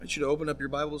I want you to open up your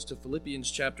Bibles to Philippians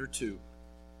chapter 2.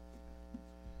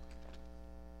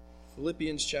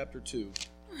 Philippians chapter 2.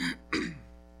 If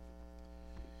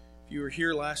you were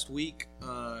here last week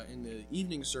in the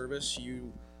evening service,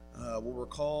 you will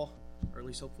recall, or at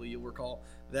least hopefully you'll recall,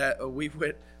 that we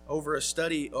went over a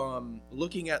study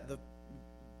looking at the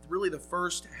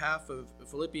first half of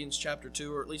Philippians chapter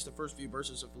 2, or at least the first few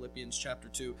verses of Philippians chapter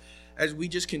 2, as we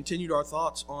just continued our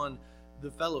thoughts on the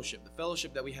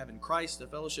fellowship that we have in Christ, the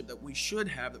fellowship that we should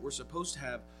have, that we're supposed to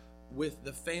have with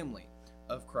the family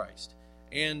of Christ.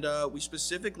 And we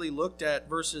specifically looked at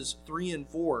verses 3 and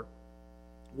 4,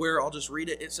 where I'll just read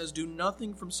it. It says, "Do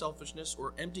nothing from selfishness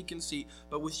or empty conceit,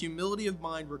 but with humility of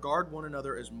mind regard one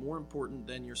another as more important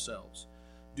than yourselves.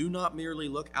 Do not merely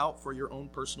look out for your own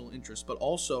personal interests, but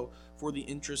also for the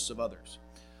interests of others."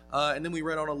 And then we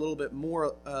read on a little bit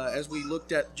more as we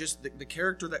looked at just the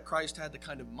character that Christ had, the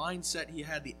kind of mindset he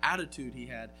had, the attitude he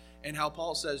had, and how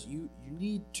Paul says you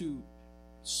need to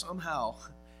somehow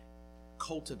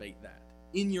cultivate that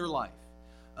in your life.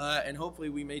 And hopefully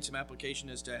we made some application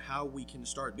as to how we can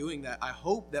start doing that. I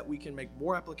hope that we can make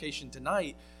more application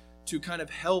tonight to kind of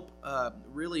help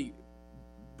really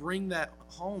bring that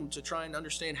home, to try and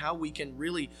understand how we can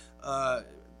really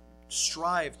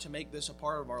strive to make this a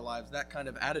part of our lives, that kind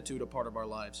of attitude a part of our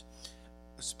lives,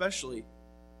 especially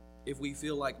if we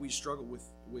feel like we struggle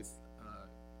with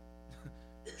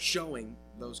showing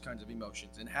those kinds of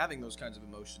emotions and having those kinds of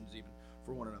emotions even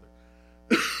for one another.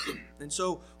 And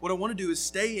so what I want to do is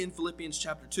stay in Philippians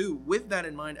chapter 2 with that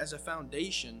in mind as a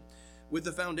foundation, with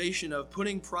the foundation of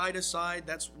putting pride aside.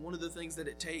 That's one of the things that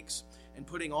it takes, and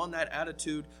putting on that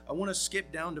attitude. I want to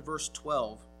skip down to verse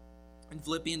 12 in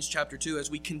Philippians chapter 2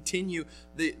 as we continue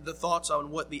the thoughts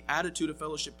on what the attitude of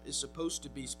fellowship is supposed to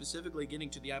be, specifically getting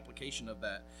to the application of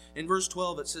that. In verse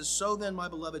 12 it says, "So then, my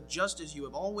beloved, just as you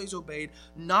have always obeyed,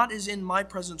 not as in my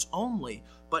presence only,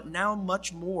 but now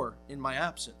much more in my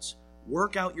absence,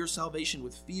 work out your salvation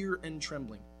with fear and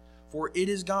trembling. For it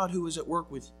is God who is at work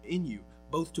within you,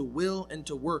 both to will and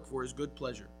to work for his good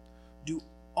pleasure. Do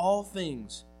all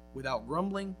things without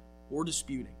grumbling or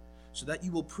disputing, so that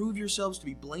you will prove yourselves to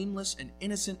be blameless and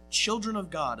innocent children of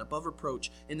God, above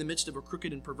reproach, in the midst of a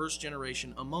crooked and perverse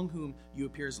generation, among whom you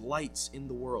appear as lights in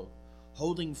the world,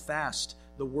 holding fast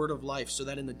the word of life, so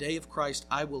that in the day of Christ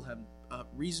I will have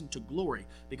reason to glory,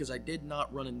 because I did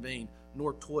not run in vain,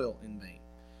 nor toil in vain."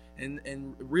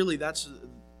 And really that's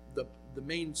the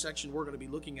main section we're going to be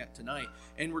looking at tonight.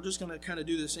 And we're just going to kind of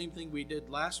do the same thing we did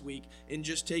last week in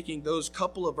just taking those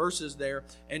couple of verses there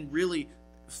and really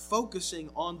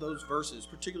focusing on those verses,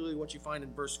 particularly what you find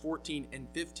in verse 14 and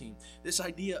 15. This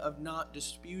idea of not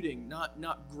disputing,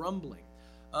 not grumbling.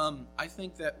 I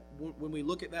think that when we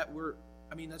look at that,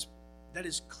 that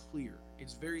is clear.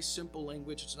 It's very simple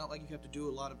language. It's not like you have to do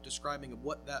a lot of describing of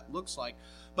what that looks like.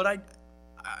 But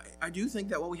I do think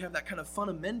that when we have that kind of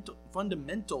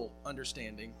fundamental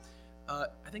understanding, I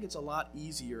think it's a lot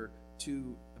easier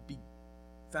to be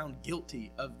found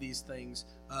guilty of these things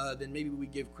than maybe we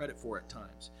give credit for at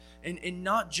times. And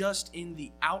not just in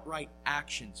the outright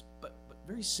actions, but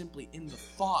very simply in the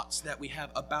thoughts that we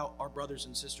have about our brothers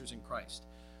and sisters in Christ.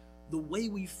 The way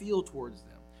we feel towards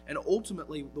them. And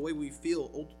ultimately, the way we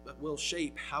feel will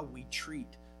shape how we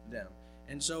treat them.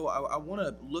 And so I want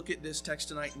to look at this text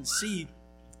tonight and see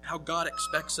how God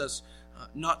expects us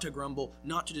not to grumble,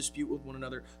 not to dispute with one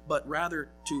another, but rather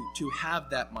to have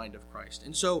that mind of Christ.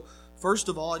 And so, first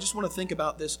of all, I just want to think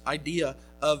about this idea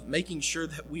of making sure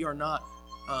that we are not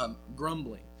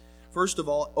grumbling. First of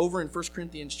all, over in 1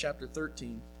 Corinthians chapter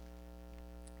 13,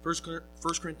 1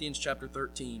 Corinthians chapter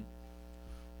 13,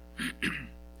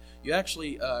 you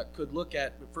actually could look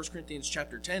at 1 Corinthians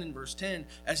chapter 10 and verse 10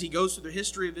 as he goes through the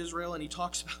history of Israel, and he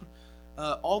talks about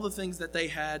all the things that they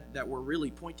had that were really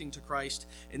pointing to Christ.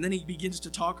 And then he begins to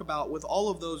talk about, with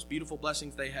all of those beautiful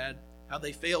blessings they had, how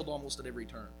they failed almost at every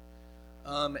turn.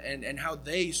 And how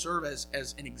they serve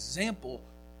as an example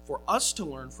for us to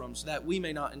learn from, so that we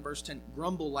may not, in verse 10,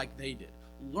 grumble like they did.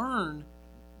 Learn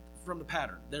from the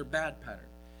pattern, their bad pattern,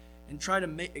 and try to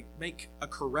make a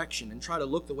correction and try to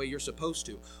look the way you're supposed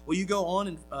to. Well, you go on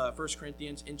in 1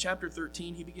 Corinthians. In chapter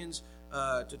 13, he begins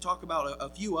to talk about a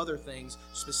few other things.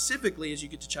 Specifically, as you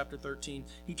get to chapter 13,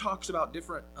 he talks about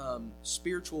different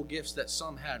spiritual gifts that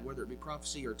some had, whether it be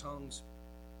prophecy or tongues.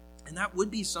 And that would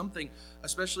be something,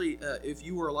 especially if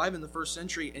you were alive in the first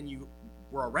century and you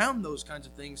were around those kinds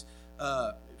of things,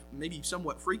 maybe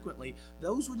somewhat frequently,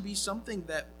 those would be something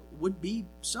that would be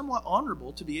somewhat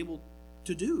honorable to be able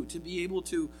to do, to be able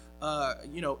to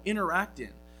interact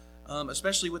in,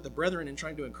 especially with the brethren and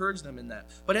trying to encourage them in that.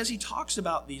 But as he talks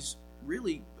about these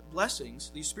really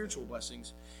blessings, these spiritual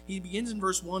blessings, he begins in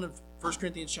verse 1 of 1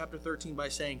 Corinthians chapter 13 by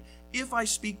saying, "If I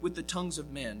speak with the tongues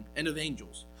of men and of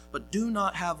angels, but do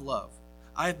not have love,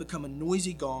 I have become a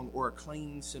noisy gong or a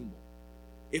clanging cymbal.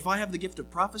 If I have the gift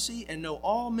of prophecy and know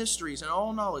all mysteries and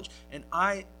all knowledge, and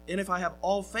if I have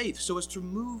all faith so as to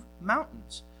move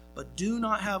mountains, but do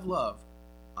not have love,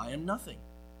 I am nothing.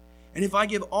 And if I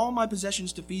give all my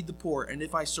possessions to feed the poor, and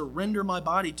if I surrender my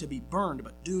body to be burned,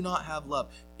 but do not have love,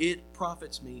 it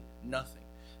profits me nothing."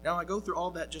 Now I go through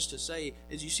all that just to say,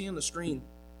 as you see on the screen,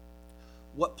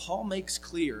 what Paul makes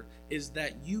clear is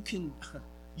that you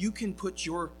can put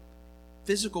your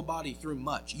physical body through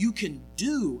much. You can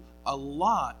do a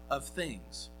lot of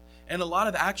things and a lot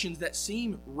of actions that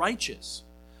seem righteous,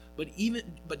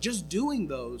 but just doing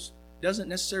those doesn't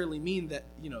necessarily mean that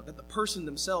that the person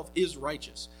themselves is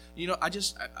righteous. I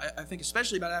think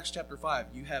especially about Acts chapter 5.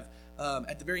 You have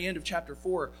at the very end of chapter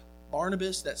 4,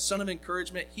 Barnabas, that son of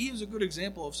encouragement. He is a good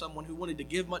example of someone who wanted to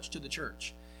give much to the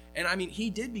church, and I mean he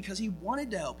did because he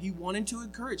wanted to help, he wanted to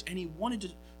encourage, and he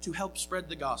wanted to help spread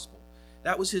the gospel.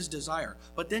 That was his desire.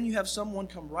 But then you have someone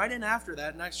come right in after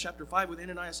that in Acts chapter 5 with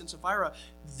Ananias and Sapphira.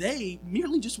 They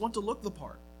merely just want to look the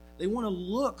part. They want to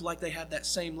look like they have that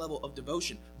same level of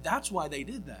devotion. That's why they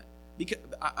did that. Because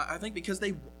I think because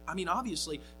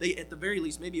obviously they, at the very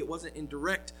least, maybe it wasn't in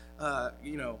direct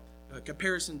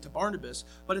comparison to Barnabas,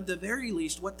 but at the very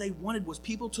least what they wanted was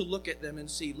people to look at them and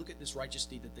see, look at this righteous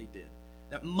deed that they did.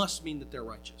 That must mean that they're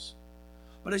righteous.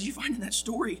 But as you find in that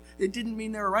story, it didn't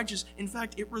mean they were righteous. In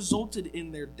fact, it resulted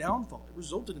in their downfall. It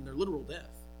resulted in their literal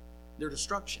death, their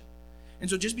destruction. And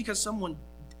so just because someone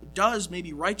does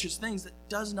maybe righteous things, that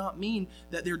does not mean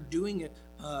that they're doing it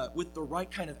with the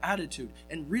right kind of attitude.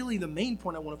 And really the main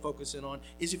point I want to focus in on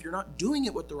is if you're not doing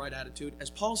it with the right attitude, as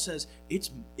Paul says,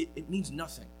 it means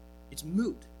nothing. It's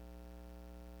moot.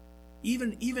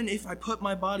 Even if I give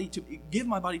my body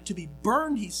to be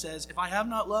burned, he says, if I have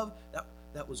not love,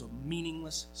 that was a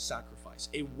meaningless sacrifice,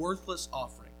 a worthless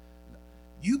offering.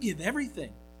 You give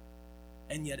everything,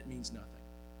 and yet it means nothing.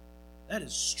 That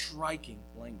is striking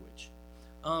language.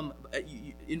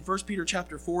 In 1 Peter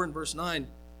chapter 4 and verse 9,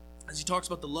 as he talks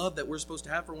about the love that we're supposed to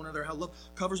have for one another, how love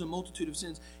covers a multitude of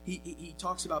sins, he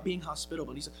talks about being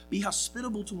hospitable. And he says, be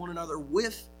hospitable to one another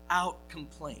without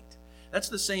complaint. That's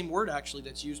the same word, actually,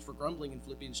 that's used for grumbling in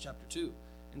Philippians chapter 2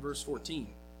 in verse 14.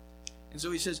 And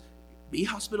so he says, be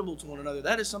hospitable to one another.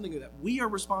 That is something that we are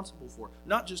responsible for.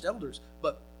 Not just elders,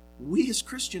 but we as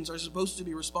Christians are supposed to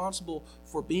be responsible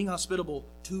for being hospitable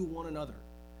to one another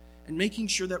and making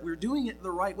sure that we're doing it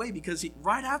the right way, because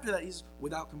right after that, he's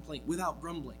without complaint, without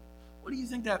grumbling. What do you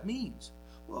think that means?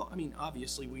 Well,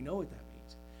 obviously we know what that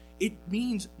means. It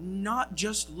means not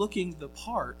just looking the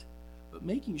part, but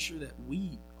making sure that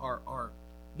we are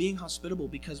being hospitable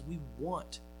because we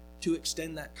want to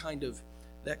extend that kind of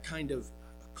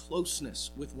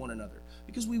closeness with one another,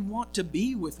 because we want to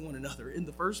be with one another in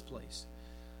the first place.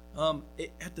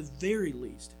 At the very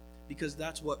least, because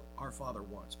that's what our Father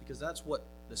wants, because that's what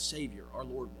the Savior, our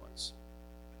Lord, wants.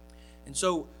 And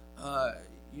so,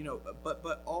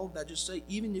 but all of that just say,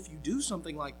 even if you do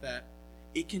something like that,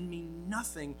 it can mean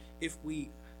nothing if we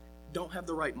don't have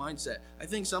the right mindset. I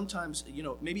think sometimes,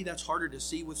 maybe that's harder to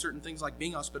see with certain things like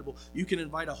being hospitable. You can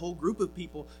invite a whole group of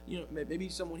people. Maybe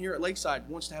someone here at Lakeside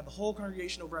wants to have the whole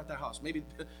congregation over at their house. Maybe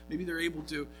they're able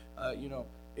to,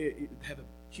 have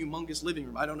a humongous living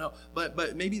room. I don't know,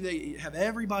 but maybe they have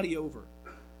everybody over,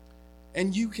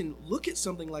 and you can look at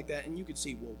something like that and you could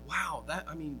see, well, wow,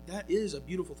 that is a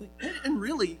beautiful thing. And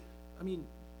really,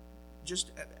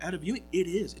 just out of viewing, it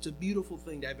is. It's a beautiful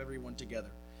thing to have everyone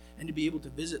together and to be able to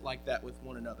visit like that with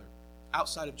one another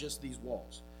outside of just these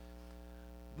walls.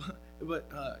 But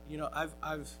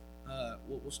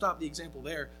we'll stop the example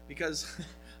there because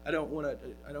I don't want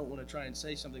to try and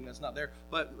say something that's not there.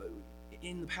 But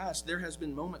in the past, there has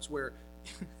been moments where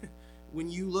when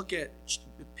you look at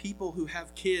people who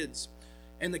have kids,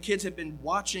 and the kids have been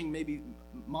watching maybe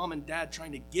mom and dad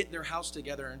trying to get their house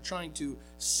together and trying to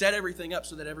set everything up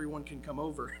so that everyone can come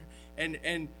over, and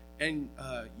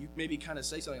you maybe kind of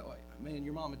say something like, man,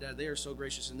 your mom and dad, they are so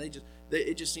gracious, and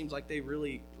it just seems like they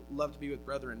really love to be with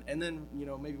brethren. And then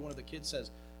maybe one of the kids says,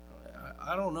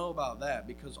 I don't know about that,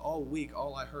 because all week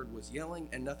all I heard was yelling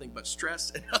and nothing but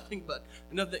stress and nothing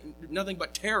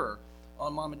but terror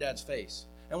on mom and dad's face.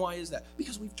 And why is that?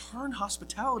 Because we've turned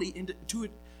hospitality into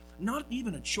not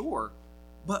even a chore,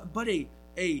 but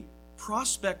a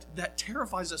prospect that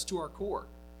terrifies us to our core.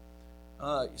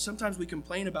 Sometimes we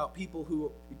complain about people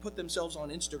who put themselves on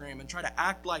Instagram and try to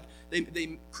act like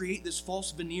they create this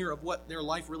false veneer of what their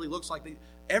life really looks like.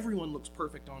 Everyone looks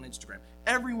perfect on Instagram.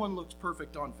 Everyone looks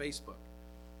perfect on Facebook.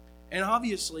 And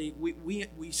obviously,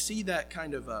 we see that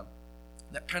kind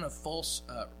of false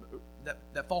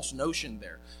that false notion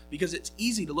there, because it's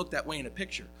easy to look that way in a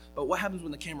picture. But what happens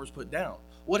when the camera's put down?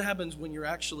 What happens when you're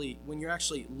actually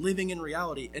living in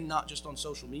reality and not just on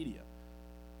social media?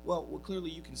 Well,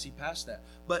 clearly you can see past that.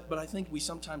 But I think we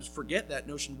sometimes forget that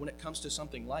notion when it comes to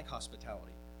something like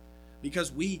hospitality,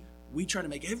 because we try to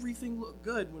make everything look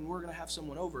good when we're going to have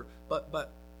someone over.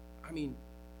 But I mean,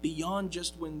 beyond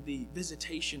just when the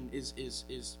visitation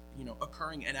is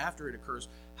occurring and after it occurs,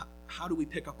 how do we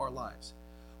pick up our lives?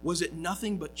 Was it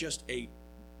nothing but just a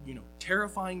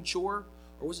terrifying chore,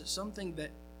 or was it something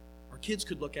that our kids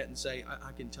could look at and say,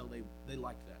 I can tell they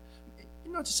like that?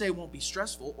 Not to say it won't be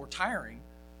stressful or tiring,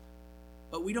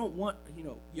 but we don't want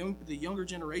the younger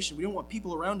generation, we don't want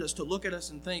people around us to look at us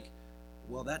and think,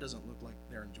 well, that doesn't look like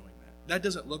they're enjoying that. That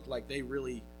doesn't look like they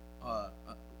really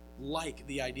like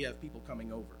the idea of people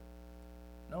coming over.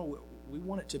 No, we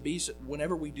want it to be,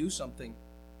 whenever we do something,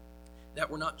 that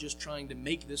we're not just trying to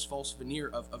make this false veneer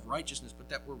of righteousness, but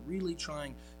that we're really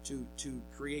trying to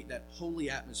create that holy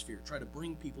atmosphere, try to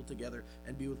bring people together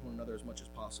and be with one another as much as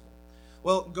possible.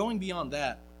 Well, going beyond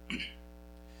that,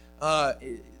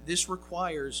 this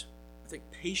requires, I think,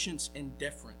 patience and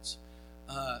deference,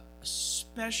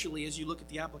 especially as you look at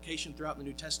the application throughout the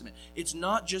New Testament. It's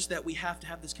not just that we have to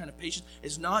have this kind of patience.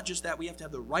 It's not just that we have to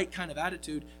have the right kind of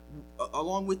attitude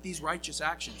along with these righteous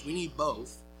actions. We need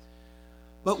both.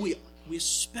 But we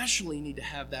especially need to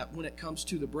have that when it comes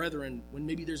to the brethren, when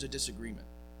maybe there's a disagreement.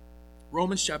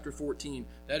 Romans chapter 14,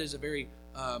 that is a very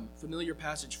familiar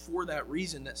passage for that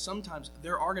reason, that sometimes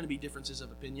there are going to be differences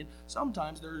of opinion.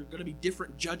 Sometimes there are going to be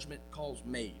different judgment calls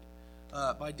made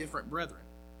by different brethren.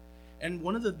 And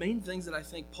one of the main things that I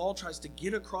think Paul tries to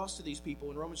get across to these people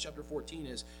in Romans chapter 14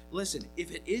 is, listen,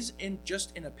 if it is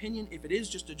just an opinion, if it is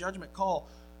just a judgment call,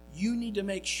 you need to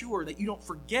make sure that you don't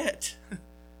forget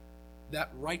that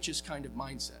righteous kind of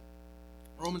mindset.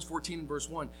 Romans 14 and verse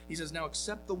 1, he says, now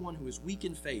accept the one who is weak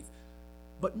in faith,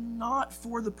 but not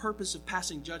for the purpose of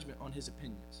passing judgment on his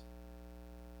opinions.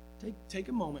 Take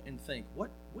a moment and think,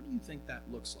 what do you think that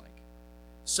looks like?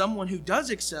 Someone who does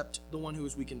accept the one who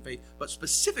is weak in faith, but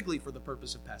specifically for the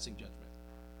purpose of passing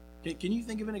judgment. Can you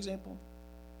think of an example?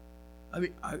 I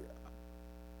mean, I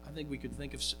think we could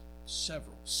think of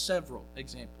several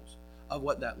examples of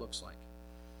what that looks like.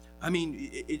 I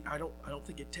mean, I don't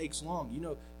think it takes long.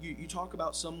 You talk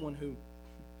about someone who,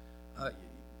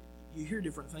 you hear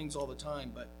different things all the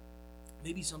time, but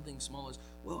maybe something small is,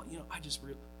 well,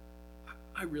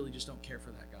 I really just don't care for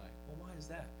that guy. Well, why is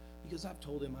that? Because I've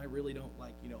told him I really don't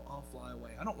like, I'll fly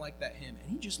away. I don't like that hymn, and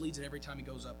he just leads it every time he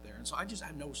goes up there, and so I just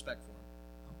have no respect for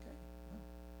him. Okay, well,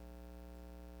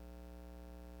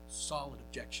 solid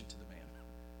objection to the man.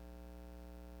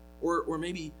 Or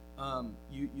maybe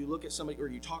you look at somebody, or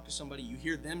you talk to somebody, you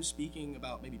hear them speaking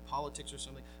about maybe politics or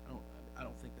something. I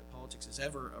don't think that politics is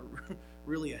ever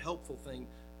really a helpful thing,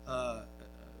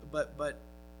 but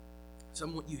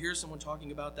you hear someone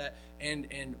talking about that,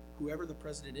 and whoever the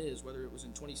president is, whether it was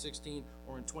in 2016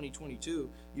 or in 2022,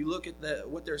 you look at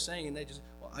what they're saying, and they just,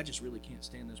 well, I just really can't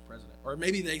stand this president. Or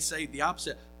maybe they say the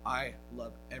opposite, I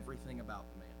love everything about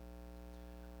the man.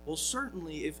 Well,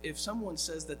 certainly, if someone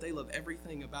says that they love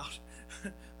everything about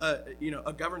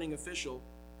a governing official,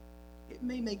 it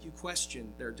may make you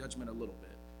question their judgment a little bit.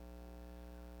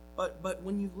 But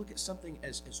when you look at something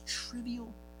as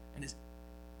trivial and as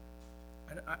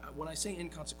when I say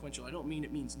inconsequential, I don't mean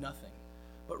it means nothing,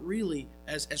 but really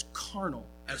as carnal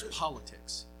as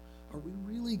politics. Are we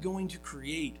really going to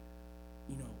create,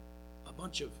 a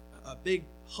bunch of a big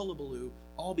hullabaloo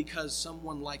all because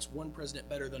someone likes one president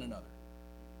better than another?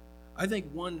 I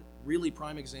think one really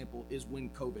prime example is when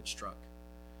COVID struck.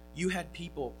 You had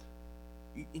people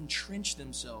entrench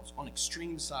themselves on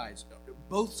extreme sides,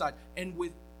 both sides, and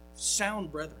with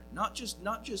sound brethren, not just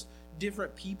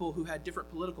different people who had different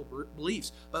political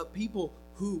beliefs, but people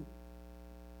who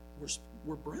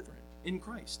were brethren in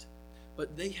Christ.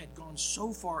 But they had gone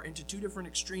so far into two different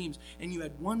extremes, and you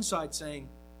had one side saying,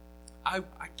 I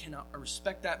cannot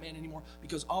respect that man anymore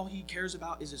because all he cares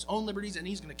about is his own liberties and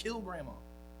he's going to kill grandma.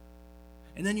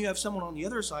 And then you have someone on the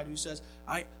other side who says,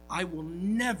 I will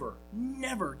never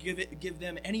give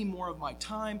them any more of my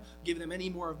time, give them any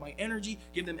more of my energy,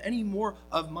 give them any more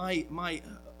of my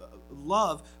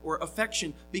love or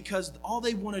affection, because all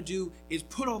they want to do is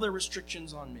put all their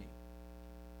restrictions on me.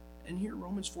 And here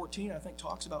Romans 14, I think,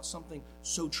 talks about something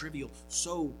so trivial,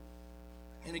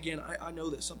 and again, I know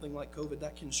that something like COVID,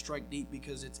 that can strike deep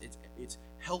because it's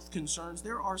health concerns.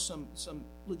 There are some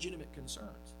legitimate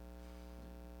concerns.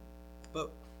 But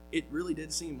it really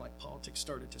did seem like politics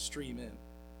started to stream in,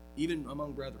 even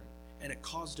among brethren. and it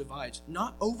caused divides,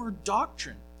 not over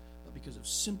doctrine, but because of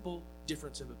simple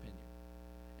difference of opinion.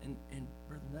 And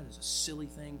brethren, that is a silly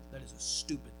thing. That is a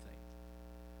stupid thing.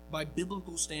 By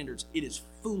biblical standards, it is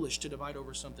foolish to divide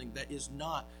over something that is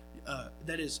not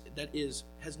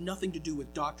has nothing to do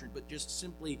with doctrine, but just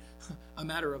simply a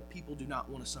matter of people do not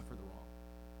want to suffer the wrong.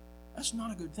 That's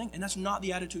not a good thing, and that's not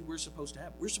the attitude we're supposed to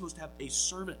have. We're supposed to have a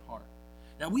servant heart.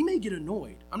 Now, we may get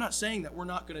annoyed. I'm not saying that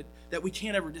that we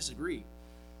can't ever disagree,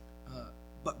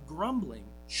 but grumbling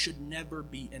should never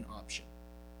be an option.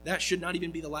 That should not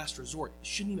even be the last resort. It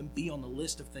shouldn't even be on the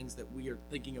list of things that we are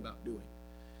thinking about doing,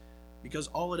 because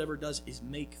all it ever does is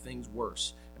make things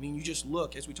worse. I mean, you just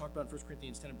look, as we talked about in 1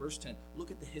 Corinthians 10 and verse 10,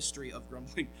 look at the history of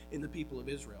grumbling in the people of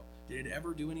Israel. Did it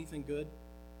ever do anything good?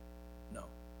 No.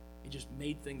 It just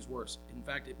made things worse. In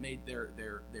fact, it made their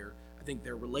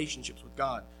relationships with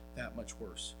God that much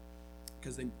worse,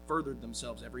 because they furthered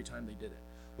themselves every time they did it.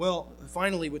 Well,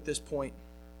 finally, with this point,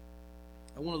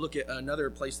 I want to look at another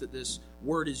place that this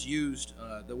word is used,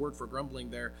 the word for grumbling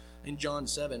there in John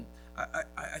 7.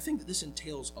 I think that this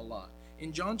entails a lot.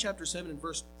 In John chapter 7 and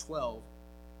verse 12,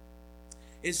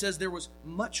 it says there was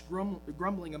much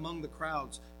grumbling among the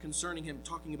crowds concerning him,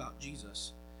 talking about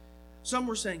Jesus. Some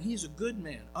were saying he is a good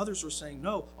man. Others were saying,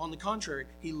 no, on the contrary,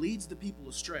 he leads the people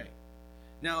astray.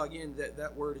 Now, again,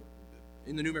 that word,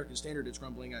 in the New American Standard, it's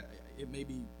grumbling. It may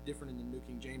be different in the New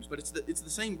King James, but it's the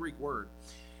same Greek word.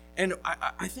 And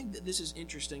I think that this is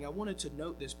interesting. I wanted to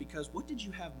note this because what did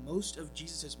you have most of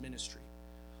Jesus' ministry?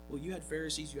 Well, you had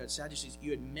Pharisees, you had Sadducees,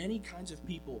 you had many kinds of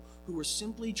people who were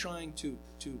simply trying to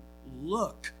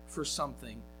look for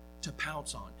something to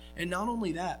pounce on. And not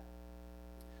only that,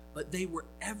 but they were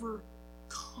ever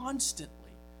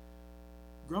constantly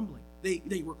grumbling.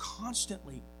 They were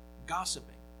constantly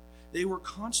gossiping. They were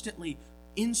constantly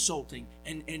insulting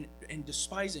and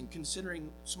despising, considering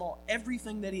small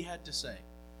everything that he had to say.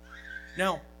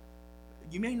 Now,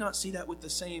 you may not see that with the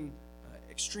same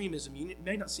extremism. You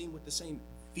may not see him with the same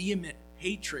vehement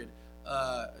hatred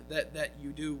that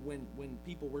you do when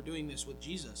people were doing this with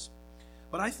Jesus.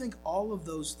 But I think all of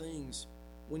those things,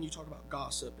 when you talk about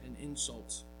gossip and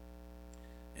insults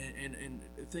and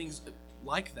things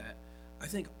like that, I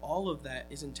think all of that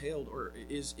is entailed or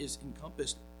is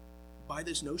encompassed by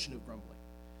this notion of grumbling.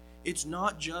 It's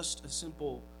not just a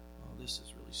simple, oh, this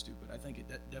is really stupid. I think it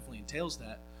definitely entails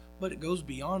that, but it goes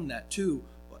beyond that too.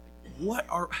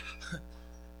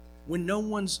 When no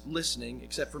one's listening,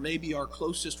 except for maybe our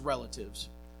closest relatives,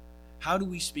 how do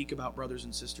we speak about brothers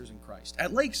and sisters in Christ?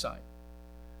 At Lakeside,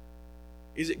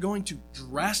 is it going to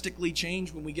drastically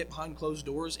change when we get behind closed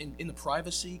doors in the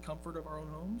privacy, comfort of our own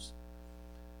homes?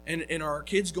 And are our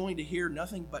kids going to hear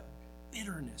nothing but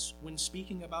bitterness when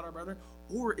speaking about our brother?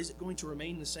 Or is it going to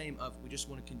remain the same of we just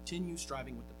want to continue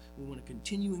striving with them, we want to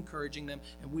continue encouraging them,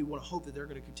 and we want to hope that they're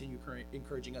going to continue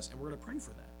encouraging us, and we're going to pray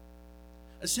for that?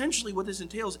 Essentially, what this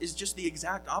entails is just the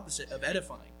exact opposite of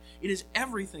edifying. It is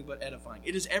everything but edifying.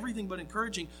 It is everything but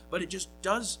encouraging, but it just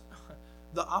does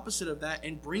the opposite of that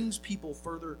and brings people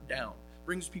further down,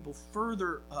 brings people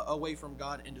further away from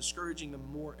God and discouraging them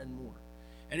more and more.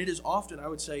 And it is often, I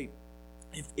would say,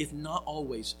 if not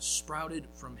always, sprouted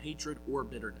from hatred or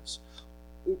bitterness.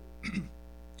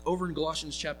 Over in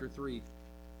Colossians chapter 3.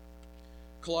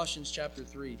 Colossians chapter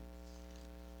 3.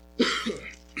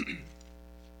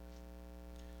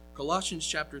 Colossians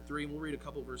chapter 3, and we'll read a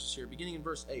couple verses here, beginning in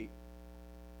verse 8.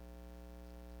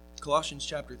 Colossians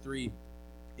chapter 3,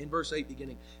 in verse 8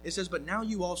 beginning. It says, "But now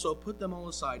you also put them all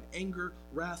aside, anger,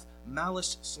 wrath,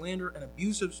 malice, slander, and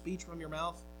abusive speech from your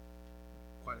mouth."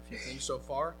 Quite a few things so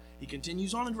far. He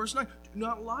continues on in verse 9. "Do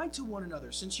not lie to one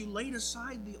another, since you laid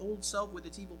aside the old self with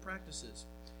its evil practices,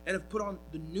 and have put on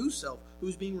the new self, who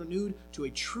is being renewed to a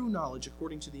true knowledge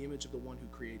according to the image of the one who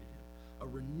created him. A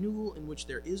renewal in which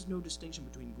there is no distinction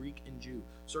between Greek and Jew,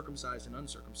 circumcised and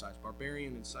uncircumcised,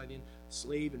 barbarian and Scythian,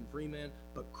 slave and free man,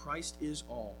 but Christ is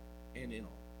all and in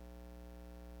all."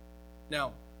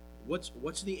 Now,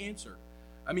 what's the answer?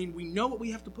 I mean, we know what we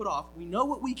have to put off. We know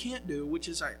what we can't do, which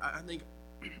is, I think,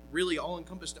 really all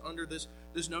encompassed under this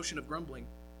notion of grumbling.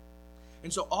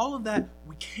 And so all of that,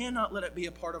 we cannot let it be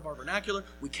a part of our vernacular.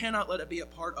 We cannot let it be a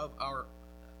part of our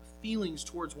feelings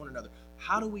towards one another.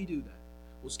 How do we do that?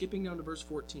 Well, skipping down to verse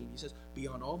 14, he says,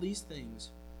 "Beyond all these things,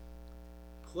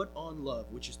 put on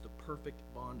love, which is the perfect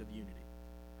bond of unity."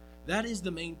 That is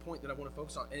the main point that I want to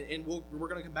focus on. And we're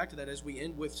going to come back to that as we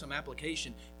end with some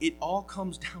application. It all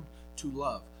comes down to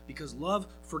love, because love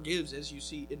forgives, as you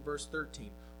see in verse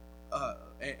 13.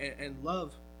 And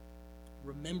love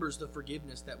remembers the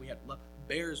forgiveness that we had. Love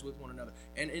bears with one another.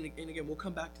 And again, we'll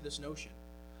come back to this notion.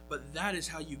 But that is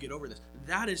how you get over this.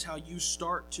 That is how you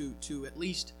start to at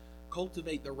least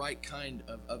cultivate the right kind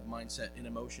of mindset and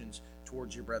emotions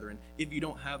towards your brethren if you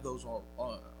don't have those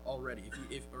already,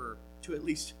 or to at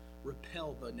least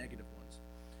repel the negative ones.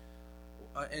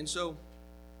 And so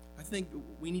I think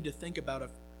we need to think about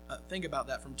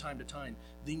that from time to time.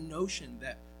 The notion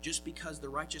that just because the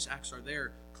righteous acts are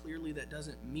there, clearly that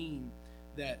doesn't mean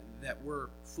that we're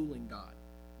fooling God.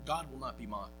 God will not be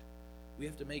mocked. We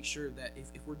have to make sure that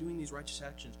if we're doing these righteous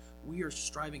actions, we are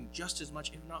striving just as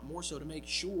much, if not more so, to make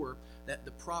sure that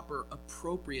the proper,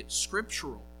 appropriate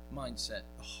scriptural mindset,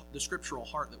 the scriptural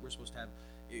heart that we're supposed to have,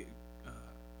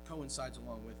 coincides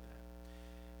along with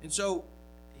that. And so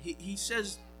he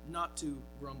says not to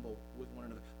grumble with one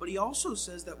another, but he also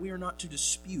says that we are not to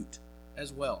dispute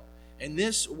as well. And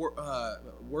this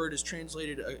word is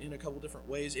translated in a couple different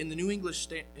ways. In the New English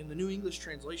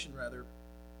translation, rather,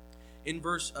 in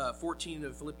verse 14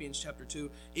 of Philippians chapter 2,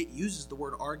 it uses the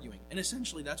word arguing. And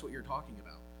essentially that's what you're talking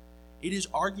about. It is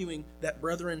arguing that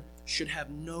brethren should have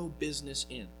no business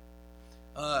in.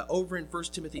 Over in 1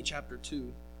 Timothy chapter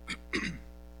 2,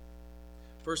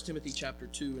 1 Timothy chapter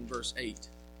 2 and verse 8.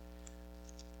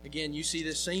 Again, you see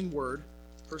this same word,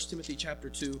 1 Timothy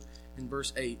chapter 2 and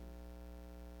verse 8.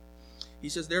 He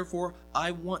says, "Therefore,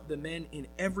 I want the men in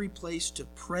every place to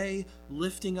pray,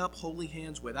 lifting up holy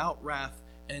hands without wrath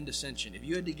and dissension." If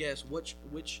you had to guess, which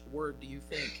word do you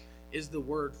think is the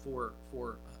word for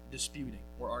disputing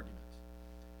or arguments?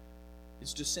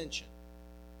 It's dissension.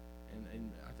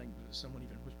 And I think someone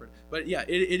even whispered it. But yeah,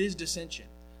 it is dissension.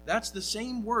 That's the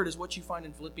same word as what you find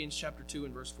in Philippians chapter 2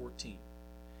 and verse 14.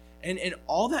 And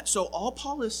all that, so all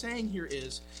Paul is saying here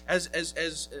is,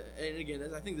 and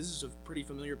again, I think this is a pretty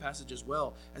familiar passage as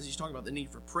well, as he's talking about the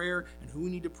need for prayer and who we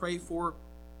need to pray for,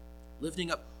 lifting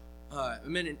up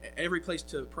men in every place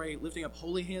to pray, lifting up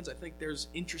holy hands. I think there's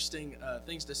interesting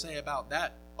things to say about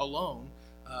that alone.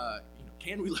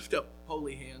 Can we lift up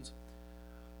holy hands?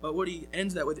 But what he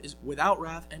ends that with is without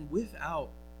wrath and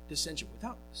without dissension,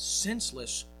 without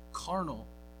senseless carnal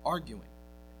arguing.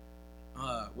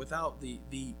 Without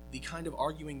the kind of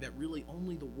arguing that really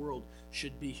only the world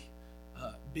should be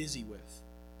busy with,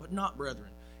 but not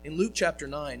brethren. In Luke chapter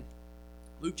 9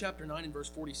 in verse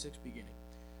 46 beginning,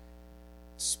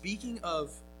 speaking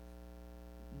of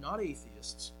not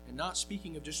atheists, and not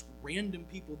speaking of just random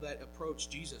people that approach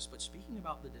Jesus, but speaking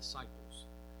about the disciples,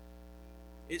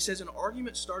 it says, "An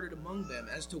argument started among them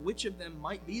as to which of them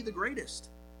might be the greatest.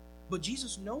 But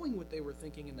Jesus, knowing what they were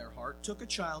thinking in their heart, took a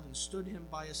child and stood him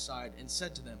by his side and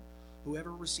said to them,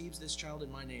 'Whoever receives this child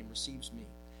in my name receives me.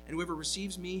 And whoever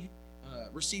receives me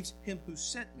receives him who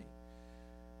sent me.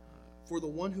 For the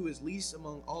one who is least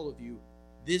among all of you,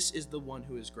 this is the one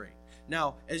who is great.'"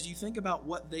 Now, as you think about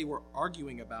what they were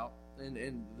arguing about, and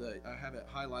I have it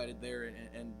highlighted there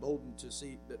and boldened to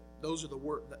see that those are the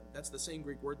word. That's the same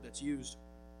Greek word that's used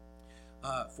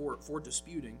for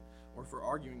disputing, or for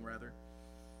arguing rather.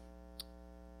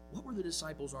 What were the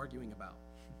disciples arguing about?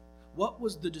 What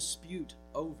was the dispute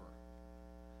over?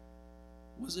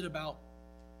 Was it about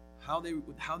how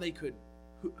they could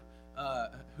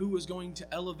who was going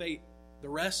to elevate the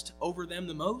rest over them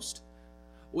the most?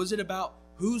 Was it about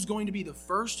who's going to be the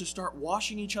first to start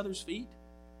washing each other's feet?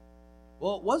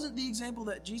 Well, it wasn't the example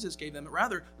that Jesus gave them.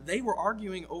 Rather, they were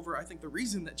arguing over, I think, the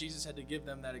reason that Jesus had to give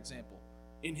them that example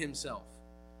in himself.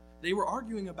 They were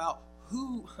arguing about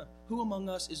who among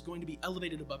us is going to be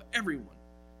elevated above everyone,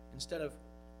 instead of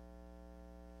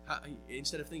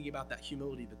thinking about that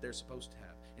humility that they're supposed to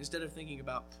have, instead of thinking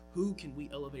about who can we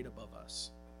elevate above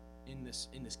us in this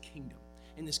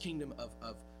kingdom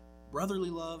of brotherly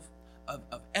love,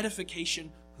 of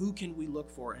edification. Who can we look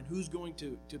for, and who's going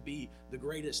to be the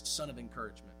greatest son of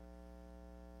encouragement?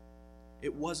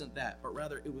 It wasn't that, but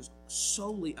rather it was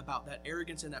solely about that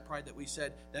arrogance and that pride that we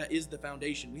said that is the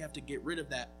foundation. We have to get rid of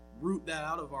that, root that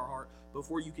out of our heart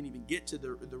before you can even get to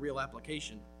the real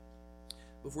application,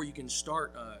 before you can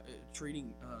start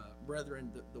treating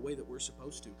brethren the way that we're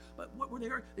supposed to. But what were they?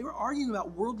 They were arguing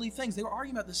about worldly things. They were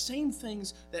arguing about the same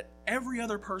things that every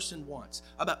other person wants,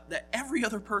 about that every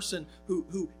other person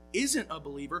who isn't a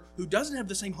believer, who doesn't have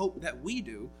the same hope that we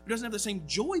do, who doesn't have the same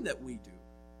joy that we do,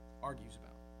 argues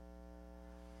about.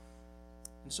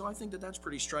 And so I think that that's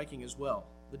pretty striking as well.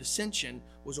 The dissension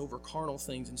was over carnal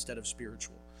things instead of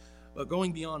spiritual. But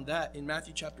going beyond that, in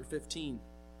Matthew chapter 15,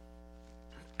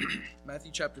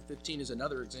 Matthew chapter 15 is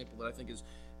another example that I think is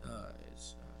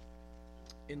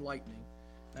enlightening.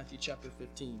 Matthew chapter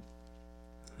 15.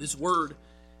 This word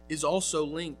is also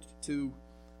linked to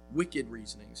wicked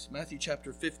reasonings. Matthew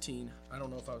chapter 15, I don't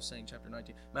know if I was saying chapter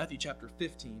 19. Matthew chapter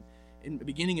 15,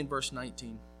 beginning in verse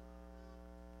 19.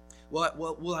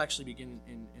 Well, we'll actually begin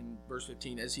in verse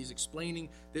 15 as he's explaining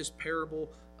this parable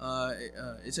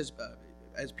it says,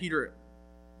 as Peter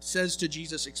says to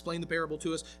Jesus, explain the parable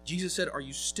to us, Jesus said, are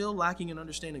you still lacking in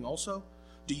understanding also?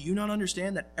 Do you not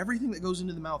understand that everything that goes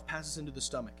into the mouth passes into the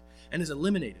stomach and is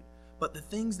eliminated? But the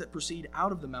things that proceed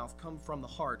out of the mouth come from the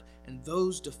heart, and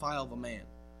those defile the man.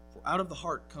 For out of the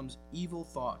heart comes evil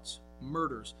thoughts,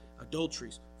 murders,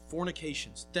 adulteries,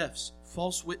 fornications, thefts,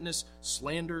 false witness,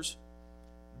 slanders.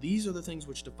 These are the things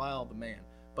which defile the man.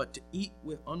 But to eat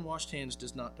with unwashed hands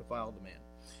does not defile the man.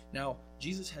 Now,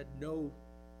 Jesus had no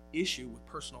issue with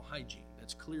personal hygiene.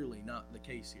 That's clearly not the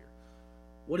case here.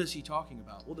 What is he talking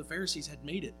about? Well, the Pharisees had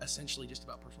made it essentially just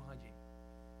about personal hygiene.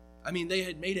 I mean, they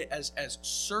had made it as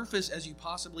surface as you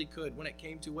possibly could when it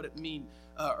came to what it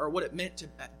meant to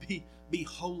be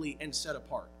holy and set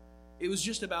apart. It was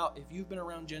just about, if you've been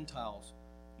around Gentiles,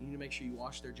 you need to make sure you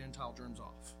wash their Gentile germs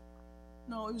off.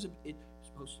 No, it's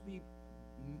supposed to be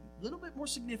a little bit more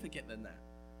significant than that.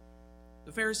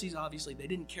 The Pharisees, obviously, they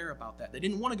didn't care about that. They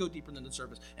didn't want to go deeper than the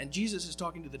surface. And Jesus is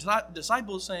talking to the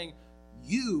disciples saying,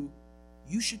 you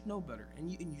should know better,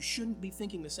 and you shouldn't be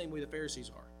thinking the same way the Pharisees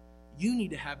are. You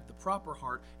need to have the proper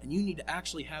heart, and you need to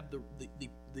actually have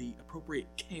the appropriate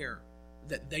care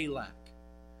that they lack.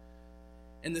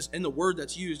 And the word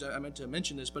that's used, I meant to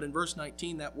mention this, but in verse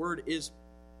 19, that word is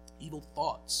evil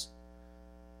thoughts.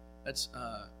 That's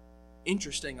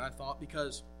interesting, I thought,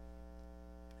 because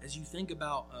as you think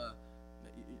about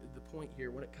the point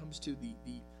here, when it comes to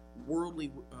the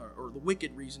worldly or the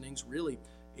wicked reasonings, really,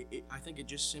 I think it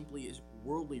just simply is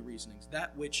worldly reasonings,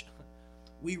 that which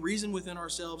we reason within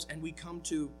ourselves and we come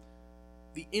to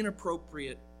the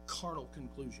inappropriate carnal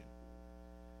conclusion.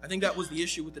 I think that was the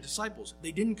issue with the disciples.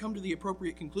 They didn't come to the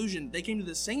appropriate conclusion. They came to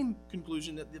the same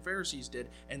conclusion that the Pharisees did,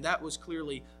 and that was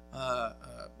clearly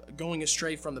going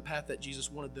astray from the path that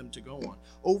Jesus wanted them to go on.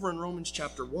 Over in Romans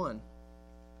chapter 1.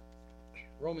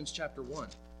 Romans chapter 1.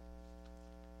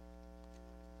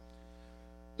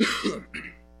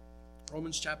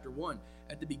 Romans chapter 1.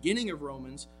 At the beginning of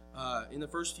Romans, in the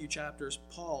first few chapters,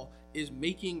 Paul is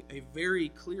making a very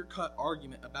clear-cut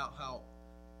argument about how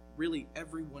really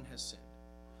everyone has sinned.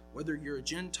 Whether you're a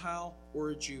Gentile or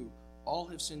a Jew, all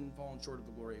have sinned and fallen short of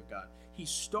the glory of God. He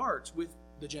starts with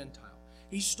the Gentile.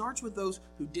 He starts with those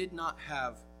who did not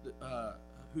have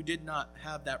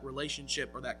that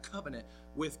relationship or that covenant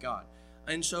with God.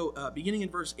 And so, beginning in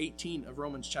verse 18 of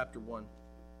Romans chapter 1,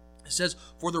 it says,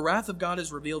 "For the wrath of God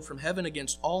is revealed from heaven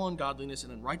against all ungodliness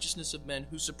and unrighteousness of men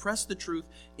who suppress the truth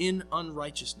in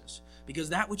unrighteousness. Because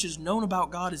that which is known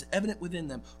about God is evident within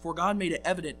them, for God made it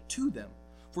evident to them.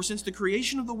 For since the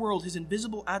creation of the world, his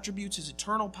invisible attributes, his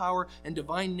eternal power, and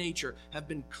divine nature have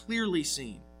been clearly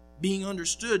seen, being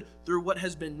understood through what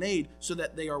has been made, so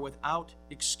that they are without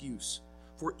excuse.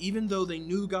 For even though they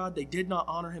knew God, they did not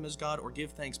honor him as God or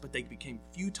give thanks, but they became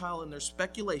futile in their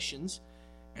speculations,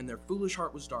 and their foolish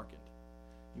heart was darkened."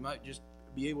 You might just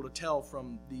be able to tell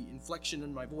from the inflection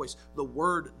in my voice, the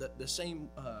word, the same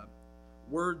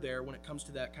word there when it comes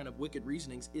to that kind of wicked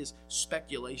reasonings is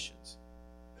speculations.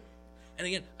 And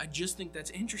again, I just think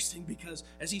that's interesting because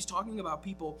as he's talking about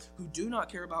people who do not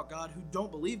care about God, who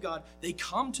don't believe God, they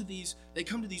come to these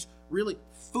really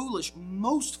foolish,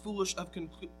 most foolish of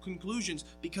conclusions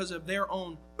because of their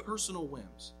own personal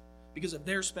whims, because of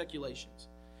their speculations.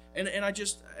 And I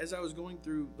just, as I was going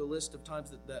through the list of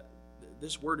times that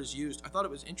this word is used, I thought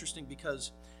it was interesting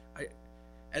because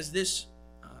as this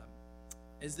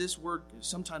word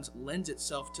sometimes lends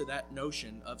itself to that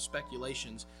notion of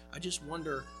speculations, I just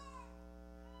wonder,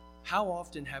 how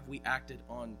often have we acted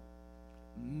on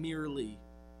merely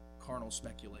carnal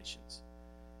speculations?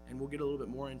 And we'll get a little bit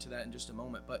more into that in just a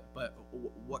moment. But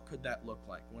what could that look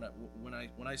like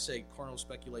when I say carnal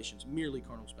speculations, merely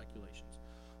carnal speculations?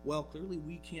 Well, clearly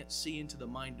we can't see into the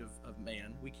mind of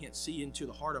man. We can't see into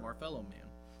the heart of our fellow man.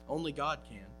 Only God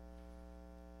can.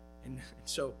 And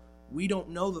so we don't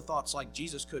know the thoughts like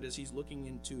Jesus could as he's looking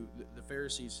into the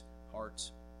Pharisees'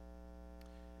 hearts.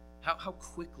 How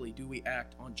quickly do we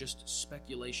act on just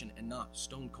speculation and not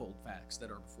stone-cold facts that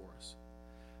are before us?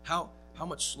 How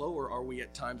much slower are we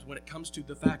at times when it comes to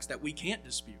the facts that we can't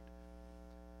dispute?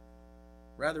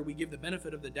 Rather, we give the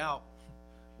benefit of the doubt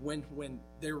when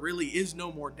there really is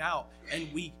no more doubt,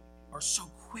 and we are so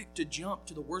quick to jump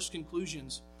to the worst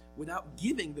conclusions without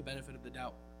giving the benefit of the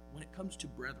doubt when it comes to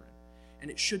brethren.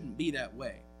 And it shouldn't be that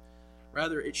way.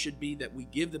 Rather, it should be that we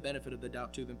give the benefit of the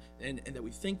doubt to them and that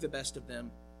we think the best of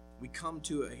them. We come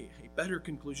to a better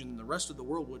conclusion than the rest of the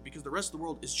world would, because the rest of the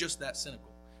world is just that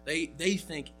cynical. They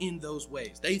think in those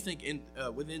ways. They think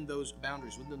within those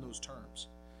boundaries, within those terms.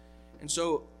 And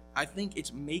so I think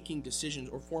it's making decisions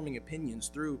or forming opinions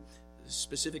through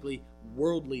specifically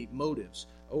worldly motives.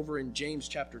 Over in James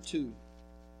chapter 2,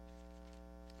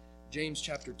 James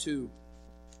chapter 2,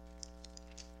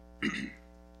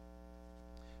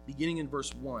 beginning in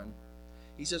verse 1,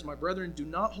 he says, "My brethren, do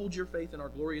not hold your faith in our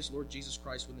glorious Lord Jesus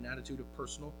Christ with an attitude of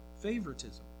personal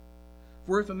favoritism.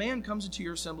 For if a man comes into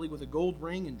your assembly with a gold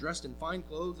ring and dressed in fine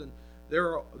clothes, and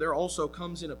there also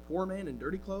comes in a poor man in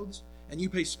dirty clothes, and you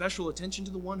pay special attention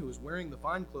to the one who is wearing the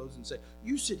fine clothes and say,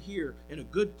 'You sit here in a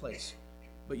good place,'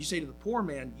 but you say to the poor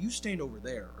man, 'You stand over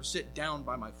there,' or 'Sit down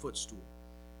by my footstool,'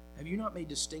 have you not made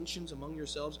distinctions among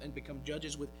yourselves and become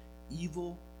judges with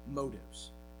evil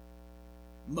motives?"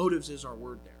 Motives is our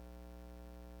word there.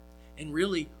 And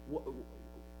really,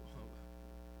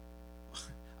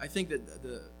 I think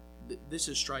that this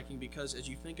is striking, because as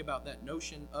you think about that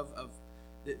notion of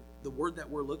the word that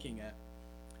we're looking at,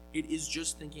 it is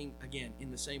just thinking, again,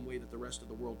 in the same way that the rest of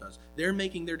the world does. They're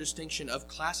making their distinction of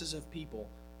classes of people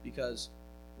because,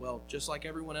 well, just like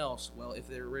everyone else, well, if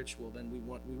they're rich, well, then we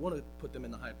want to put them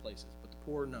in the high places. But the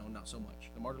poor, no, not so much.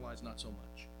 The marginalized, not so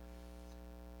much.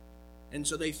 And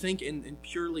so they think in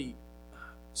purely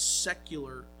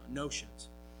secular notions.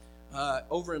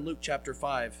 Over in Luke chapter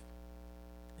 5,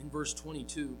 in verse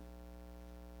 22,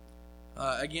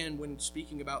 again, when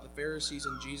speaking about the Pharisees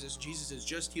and Jesus has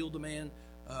just healed a man.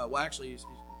 Well, actually, he's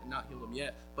not healed him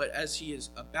yet, but as he is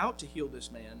about to heal this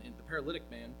man, the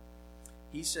paralytic man,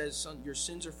 he says, "Son, your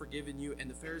sins are forgiven you." And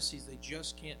the Pharisees, they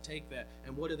just can't take that.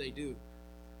 And what do?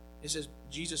 It says,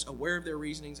 Jesus, aware of their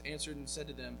reasonings, answered and said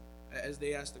to them, as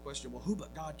they asked the question, "Well, who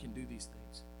but God can do these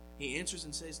things?" He answers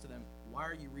and says to them, "Why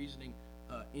are you reasoning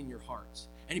in your hearts?"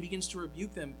 And he begins to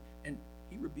rebuke them, and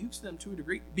he rebukes them to a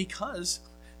degree because,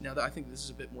 now that I think this is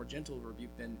a bit more gentle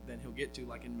rebuke than he'll get to,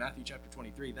 like in Matthew chapter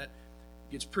 23, that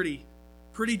gets pretty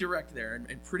direct there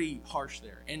and pretty harsh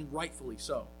there, and rightfully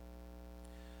so.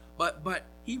 But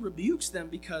he rebukes them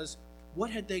because what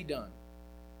had they done?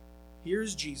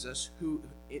 Here's Jesus, who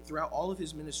throughout all of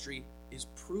his ministry is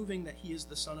proving that he is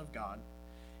the Son of God,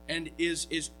 and is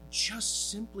just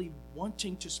simply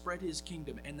wanting to spread his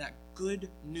kingdom and that good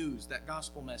news, that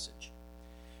gospel message.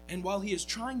 And while he is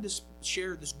trying to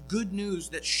share this good news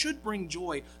that should bring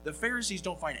joy, the Pharisees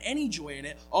don't find any joy in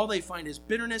it. All they find is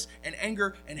bitterness and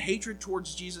anger and hatred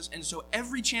towards Jesus. And so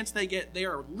every chance they get, they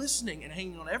are listening and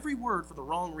hanging on every word for the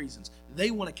wrong reasons.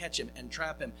 They want to catch him and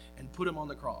trap him and put him on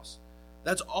the cross.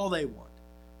 That's all they want.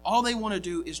 All they want to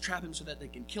do is trap him so that they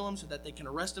can kill him, so that they can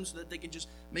arrest him, so that they can just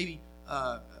maybe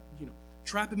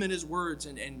trap him in his words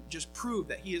and just prove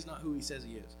that he is not who he says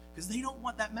he is. Because they don't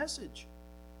want that message.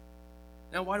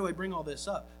 Now, why do I bring all this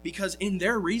up? Because in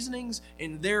their reasonings,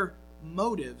 in their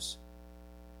motives,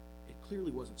 it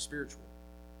clearly wasn't spiritual.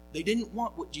 They didn't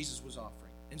want what Jesus was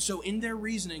offering. And so in their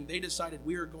reasoning, they decided,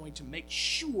 we are going to make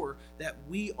sure that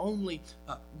we only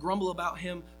grumble about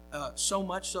him so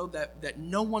much so that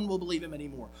no one will believe him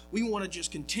anymore. We want to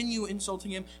just continue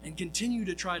insulting him and continue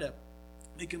to try to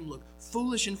make him look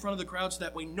foolish in front of the crowd so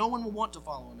that way no one will want to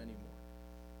follow him anymore.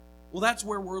 Well, that's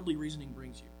where worldly reasoning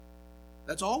brings you.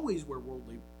 That's always where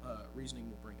worldly reasoning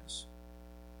will bring us.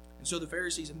 And so the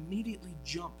Pharisees immediately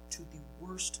jump to the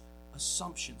worst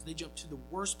assumptions. They jump to the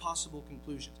worst possible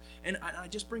conclusions. And I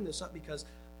just bring this up because,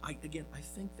 I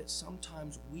think that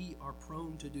sometimes we are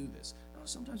prone to do this. Not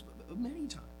sometimes, but many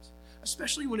times.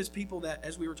 Especially when it's people that,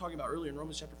 as we were talking about earlier in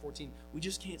Romans chapter 14, we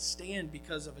just can't stand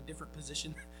because of a different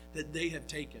position that they have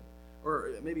taken.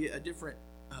 Or maybe a different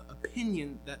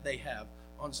opinion that they have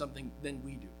on something than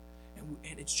we do.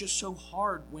 And it's just so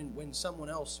hard when someone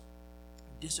else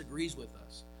disagrees with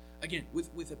us. Again,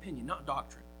 with opinion, not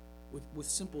doctrine, with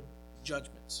simple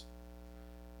judgments.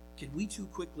 Can we too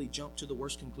quickly jump to the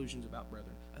worst conclusions about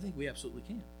brethren? I think we absolutely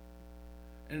can.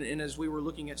 And as we were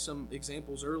looking at some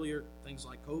examples earlier, things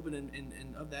like COVID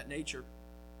and of that nature,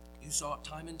 you saw it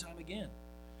time and time again.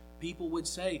 People would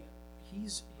say,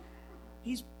 he's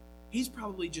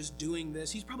probably just doing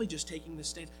this. He's probably just taking this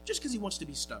stance just because he wants to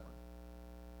be stubborn.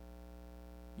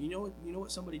 You know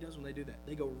what somebody does when they do that?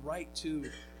 They go right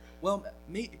to, well,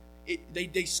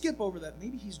 they skip over that.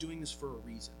 Maybe he's doing this for a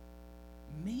reason.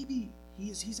 Maybe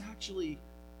he's actually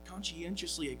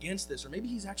conscientiously against this, or maybe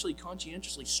he's actually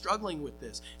conscientiously struggling with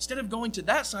this. Instead of going to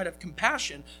that side of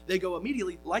compassion, they go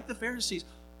immediately, like the Pharisees,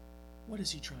 what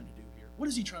is he trying to do here? What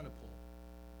is he trying to pull?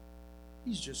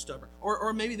 He's just stubborn.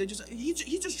 Or maybe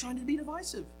he's just trying to be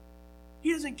divisive.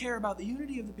 He doesn't care about the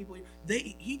unity of the people here.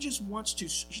 He just wants to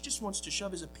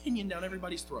shove his opinion down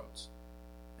everybody's throats.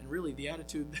 And really, the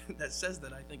attitude that says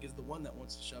that, I think, is the one that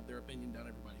wants to shove their opinion down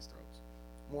everybody's throats,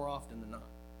 more often than not.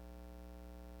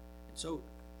 And so,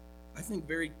 I think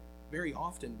very, very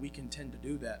often we can tend to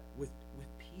do that with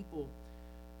people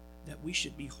that we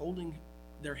should be holding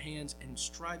their hands and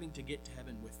striving to get to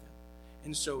heaven with them.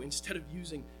 And so, instead of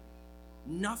using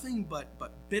nothing but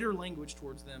bitter language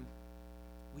towards them.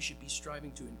 We should be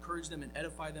striving to encourage them and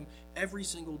edify them every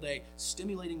single day,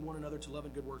 stimulating one another to love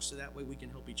and good works, so that way we can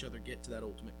help each other get to that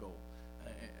ultimate goal.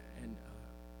 And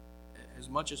as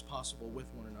much as possible with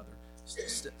one another,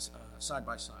 side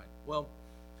by side. Well,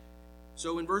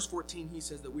 so in verse 14, he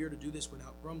says that we are to do this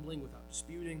without grumbling, without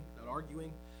disputing, without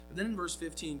arguing. But then in verse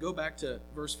 15, go back to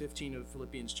verse 15 of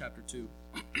Philippians chapter 2.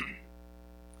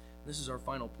 This is our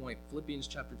final point. Philippians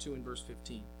chapter 2 and verse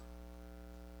 15.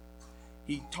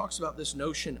 He talks about this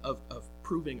notion of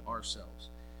proving ourselves.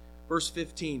 Verse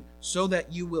 15, so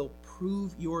that you will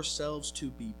prove yourselves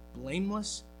to be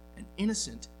blameless and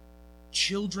innocent,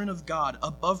 children of God,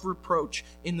 above reproach,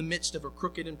 in the midst of a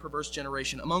crooked and perverse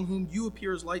generation, among whom you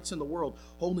appear as lights in the world,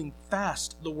 holding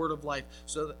fast the word of life,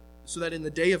 so that in the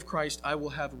day of Christ I will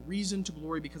have reason to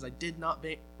glory, because I did not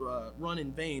run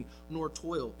in vain, nor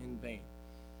toil in vain.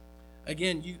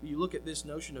 Again, you look at this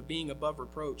notion of being above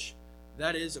reproach.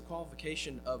 That is a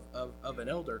qualification of an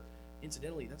elder.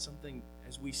 Incidentally, that's something,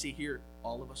 as we see here,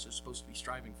 all of us are supposed to be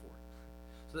striving for.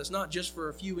 So that's not just for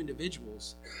a few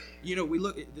individuals. We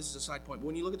look at, this is a side point, but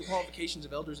when you look at the qualifications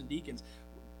of elders and deacons,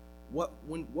 what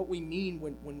we mean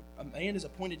when a man is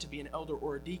appointed to be an elder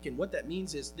or a deacon, what that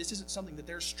means is this isn't something that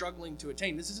they're struggling to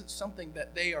attain. This isn't something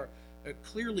that they are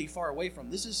clearly far away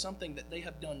from. This is something that they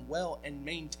have done well and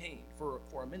maintained for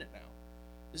a minute now.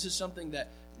 This is something that,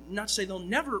 not to say they'll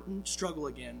never struggle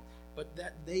again, but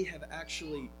that they're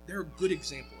a good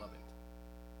example of it.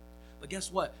 But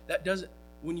guess what?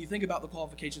 When you think about the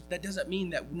qualifications, that doesn't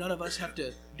mean that none of us have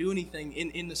to do anything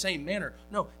in the same manner.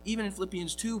 No, even in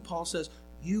Philippians 2, Paul says,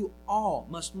 you all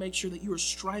must make sure that you are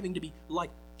striving to be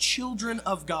like children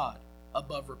of God,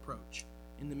 above reproach,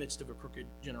 in the midst of a crooked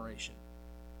generation.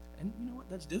 And you know what?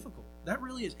 That's difficult. That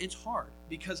really is. It's hard,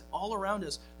 because all around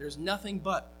us, there's nothing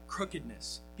but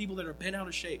crookedness. People that are bent out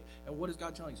of shape. And what is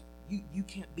God telling us? You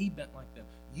can't be bent like them.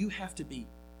 You have to be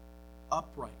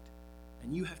upright.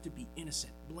 And you have to be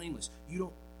innocent, blameless.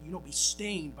 You don't be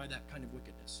stained by that kind of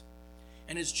wickedness.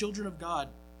 And as children of God,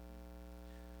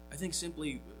 I think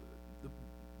simply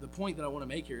the point that I want to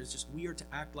make here is just we are to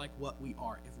act like what we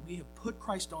are. If we have put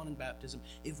Christ on in baptism,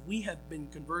 if we have been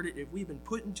converted, if we've been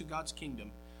put into God's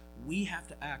kingdom, we have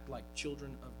to act like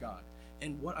children of God.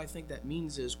 And what I think that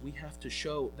means is we have to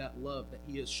show that love that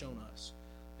He has shown us.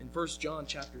 In 1 John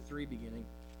chapter 3 beginning,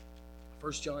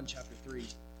 1 John chapter 3,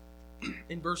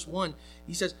 in verse 1,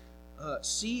 he says,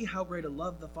 see how great a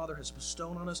love the Father has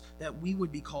bestowed on us, that we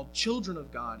would be called children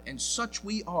of God, and such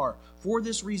we are. For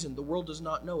this reason the world does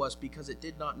not know us, because it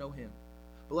did not know Him.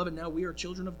 Beloved, now we are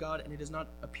children of God, and it has not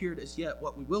appeared as yet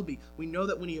what we will be. We know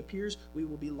that when He appears, we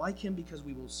will be like Him, because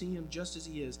we will see Him just as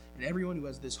He is. And everyone who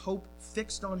has this hope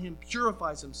fixed on Him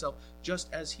purifies himself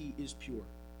just as He is pure.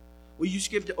 Well, you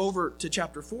skipped over to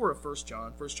chapter 4 of 1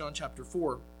 John chapter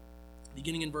 4,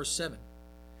 beginning in verse 7.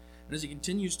 And as he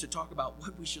continues to talk about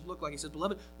what we should look like, he says,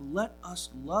 Beloved, let us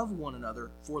love one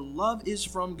another, for love is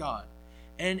from God.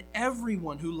 And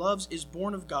everyone who loves is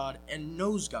born of God and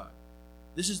knows God.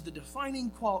 This is the defining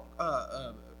quality.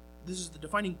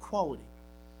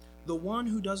 The one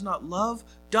who does not love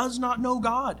does not know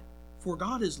God, for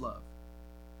God is love.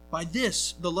 By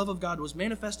this, the love of God was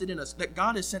manifested in us, that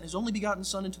God has sent His only begotten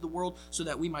Son into the world so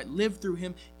that we might live through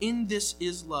Him. In this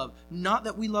is love. Not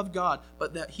that we loved God,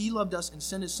 but that He loved us and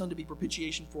sent His Son to be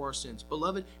propitiation for our sins.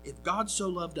 Beloved, if God so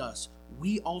loved us,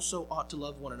 we also ought to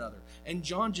love one another. And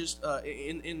John just,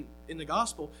 in the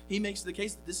gospel, he makes the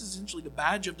case that this is essentially the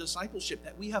badge of discipleship,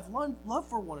 that we have love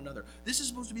for one another. This is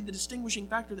supposed to be the distinguishing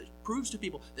factor that proves to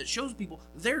people, that shows people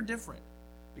they're different,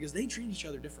 because they treat each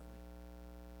other differently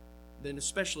than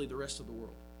especially the rest of the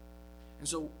world. And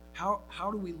so how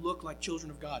do we look like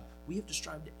children of God? We have to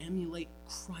strive to emulate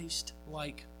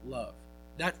Christ-like love.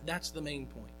 That's the main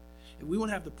point. If we want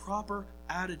to have the proper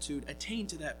attitude, attain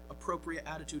to that appropriate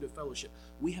attitude of fellowship,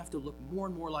 we have to look more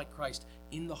and more like Christ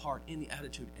in the heart, in the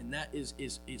attitude, and that is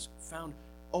found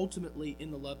ultimately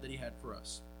in the love that He had for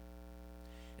us.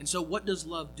 And so what does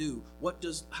love do?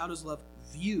 How does love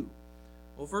view?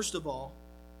 Well, first of all,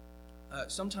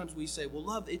 sometimes we say, well,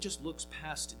 love, it just looks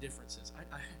past differences.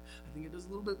 I think it does a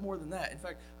little bit more than that. In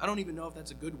fact, I don't even know if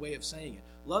that's a good way of saying it.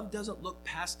 Love doesn't look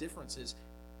past differences.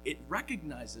 It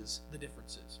recognizes the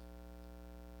differences,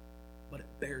 but it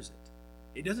bears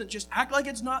it. It doesn't just act like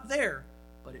it's not there,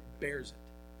 but it bears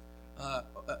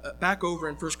it. Back over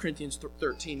in 1 Corinthians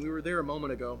 13, we were there a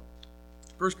moment ago.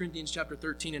 1 Corinthians chapter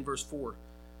 13 and verse 4.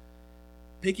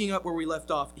 Picking up where we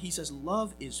left off, he says,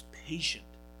 love is patient.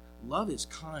 Love is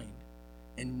kind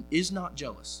and is not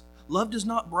jealous. Love does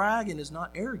not brag and is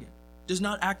not arrogant, does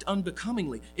not act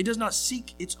unbecomingly. It does not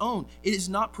seek its own. It is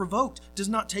not provoked, does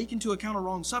not take into account a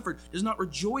wrong suffered, does not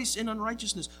rejoice in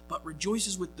unrighteousness, but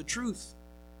rejoices with the truth.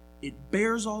 It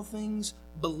bears all things,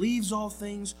 believes all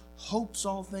things, hopes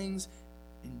all things,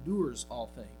 endures all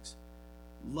things.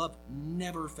 Love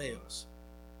never fails.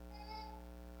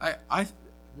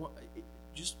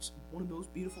 Just one of the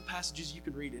most beautiful passages you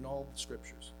can read in all the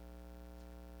scriptures.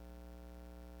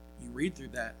 You read through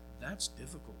that, that's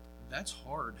difficult. That's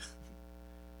hard.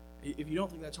 If you don't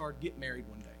think that's hard, get married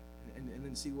one day and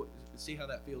then see how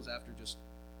that feels after just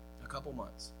a couple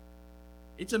months.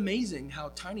 It's amazing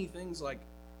how tiny things like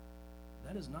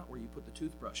that is not where you put the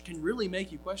toothbrush can really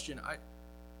make you question, I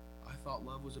thought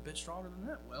love was a bit stronger than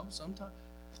that. Well,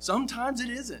 sometimes it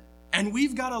isn't. And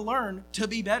we've got to learn to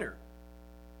be better.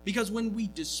 Because when we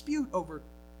dispute over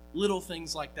little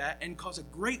things like that and cause a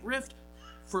great rift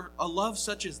for a love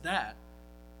such as that,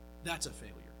 that's a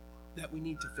failure that we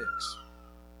need to fix.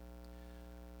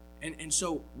 And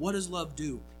so what does love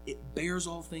do? It bears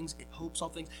all things, it hopes all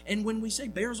things. And when we say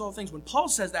bears all things, when Paul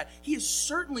says that, he is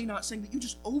certainly not saying that you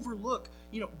just overlook,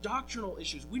 doctrinal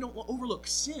issues. We don't overlook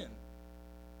sin.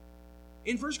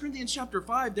 In 1 Corinthians chapter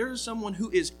 5, there is someone who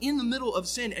is in the middle of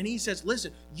sin, and he says,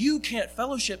 listen, you can't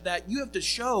fellowship that. You have to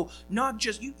show not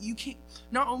just, you can't,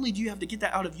 not only do you have to get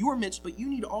that out of your midst, but you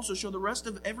need to also show the rest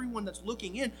of everyone that's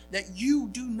looking in that you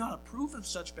do not approve of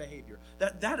such behavior.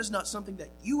 That is not something that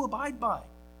you abide by,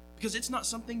 because it's not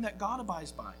something that God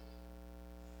abides by.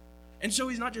 And so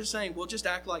he's not just saying, well, just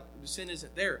act like sin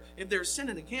isn't there. If there's sin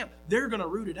in the camp, they're going to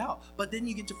root it out. But then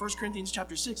you get to 1 Corinthians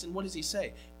chapter 6, and what does he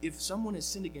say? If someone has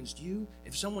sinned against you,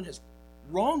 if someone has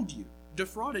wronged you,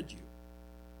 defrauded you,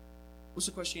 what's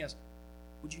the question he asks?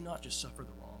 Would you not just suffer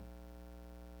the wrong?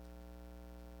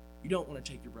 You don't want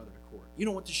to take your brother to court. You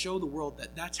don't want to show the world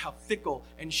that that's how fickle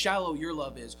and shallow your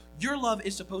love is. Your love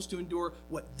is supposed to endure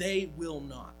what they will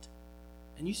not.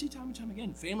 And you see time and time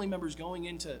again, family members going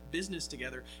into business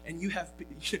together, and you have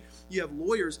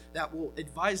lawyers that will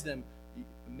advise them,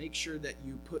 make sure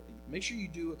you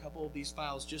do a couple of these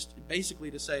files just basically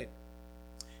to say,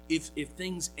 if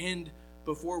things end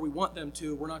before we want them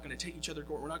to, we're not going to take each other to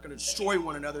court, we're not going to destroy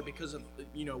one another because of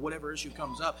whatever issue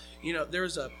comes up.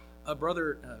 There's a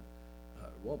brother.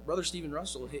 Brother Stephen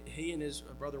Russell, he and his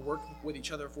brother worked with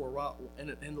each other for a while,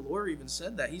 and the lawyer even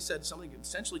said that. He said something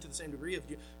essentially to the same degree of,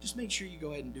 just make sure you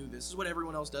go ahead and do this. This is what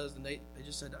everyone else does, and they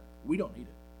just said, we don't need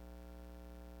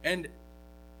it. And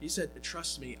he said,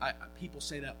 trust me, people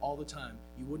say that all the time.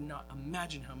 You would not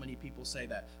imagine how many people say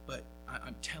that, but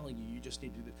I'm telling you, you just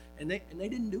need to do this. And they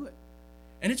didn't do it.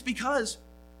 And it's because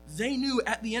they knew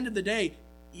at the end of the day,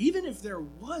 even if there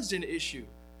was an issue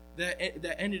that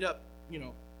ended up,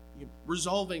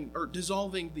 resolving or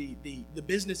dissolving the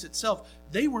business itself,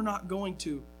 they were not going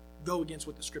to go against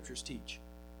what the scriptures teach,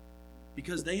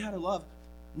 because they had a love,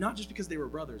 not just because they were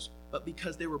brothers, but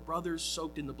because they were brothers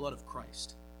soaked in the blood of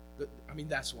Christ.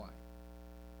 That's why.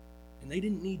 And they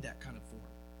didn't need that kind of form.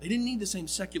 They didn't need the same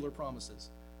secular promises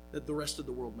that the rest of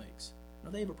the world makes. No,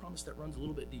 they have a promise that runs a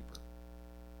little bit deeper.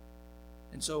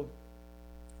 And so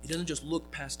it doesn't just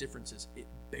look past differences, it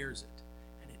bears it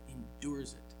and it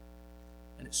endures it.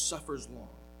 And it suffers long.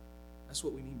 That's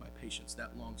what we mean by patience,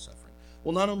 that long suffering.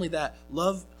 Well, not only that,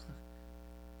 love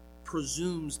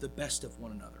presumes the best of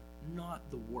one another, not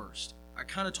the worst. I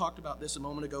kind of talked about this a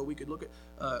moment ago. We could look at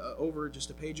over just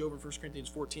a page over 1 Corinthians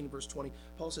 14, verse 20.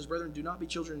 Paul says, brethren, do not be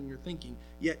children in your thinking,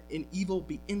 yet in evil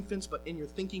be infants, but in your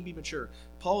thinking be mature.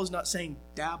 Paul is not saying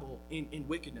dabble in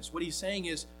wickedness. What he's saying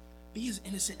is, be as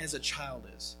innocent as a child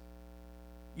is.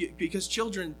 Because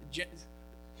children,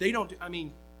 they don't,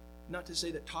 not to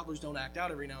say that toddlers don't act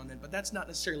out every now and then, but that's not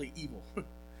necessarily evil.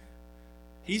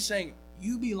 He's saying,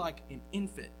 you be like an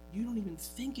infant. You don't even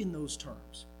think in those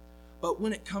terms. But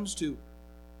when it comes to,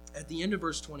 at the end of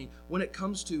verse 20, when it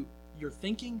comes to your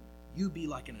thinking, you be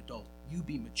like an adult. You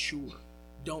be mature.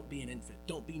 Don't be an infant.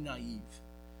 Don't be naive.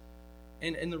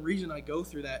 And the reason I go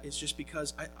through that is just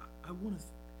because I want to,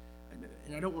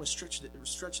 and I don't want to stretch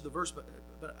the verse, but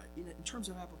in terms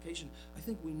of application, I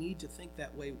think we need to think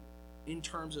that way in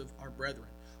terms of our brethren.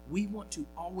 We want to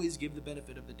always give the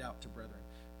benefit of the doubt to brethren.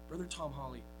 Brother Tom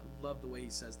Holly, I love the way he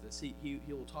says this. He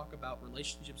will talk about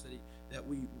relationships that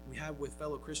we have with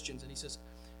fellow Christians, and he says,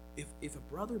 if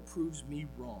a brother proves me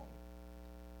wrong,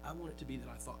 I want it to be that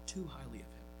I thought too highly of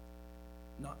him,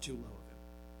 not too low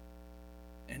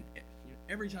of him. And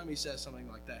every time he says something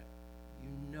like that,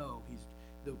 he's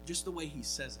just the way he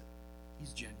says it,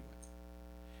 he's genuine.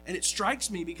 And it strikes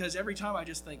me because every time I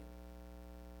just think,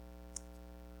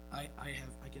 I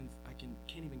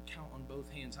can't even count on both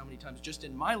hands how many times just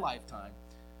in my lifetime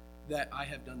that I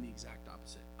have done the exact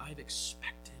opposite. I've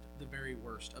expected the very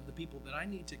worst, of the people that I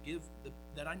need to give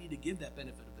that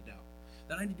benefit of the doubt,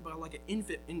 that I need to be like an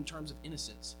infant in terms of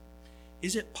innocence?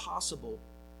 Is it possible,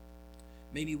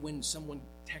 maybe when someone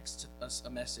texts us a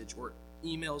message or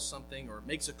emails something or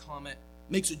makes a comment,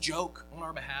 makes a joke on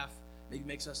our behalf, maybe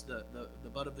makes us the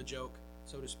butt of the joke,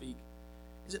 so to speak,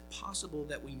 is it possible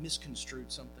that we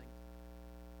misconstrued something?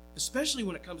 Especially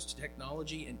when it comes to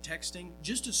technology and texting,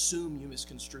 just assume you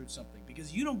misconstrued something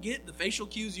because you don't get the facial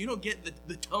cues, you don't get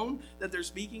the tone that they're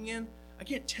speaking in. I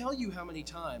can't tell you how many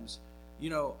times,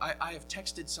 I have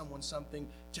texted someone something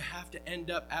to have to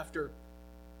end up after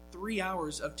 3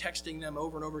 hours of texting them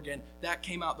over and over again. That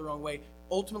came out the wrong way.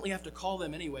 Ultimately have to call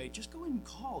them anyway. Just go and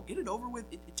call. Get it over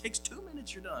with. It takes 2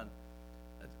 minutes, you're done.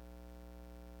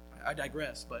 I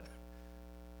digress, but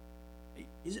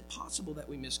is it possible that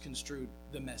we misconstrued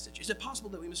the message? Is it possible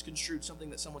that we misconstrued something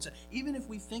that someone said, even if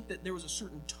we think that there was a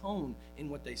certain tone in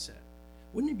what they said?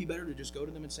 Wouldn't it be better to just go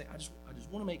to them and say, I just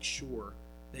want to make sure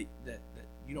that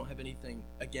you don't have anything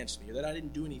against me, or that I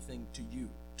didn't do anything to you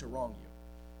to wrong you?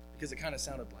 Because it kind of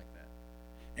sounded like that.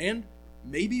 And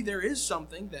maybe there is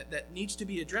something that needs to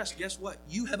be addressed. Guess what?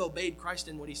 You have obeyed Christ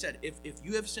in what he said. If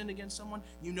you have sinned against someone,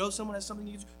 someone has something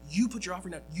against you, you put your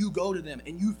offering down, you go to them,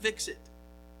 and you fix it.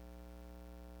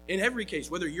 In every case,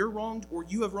 whether you're wronged or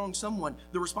you have wronged someone,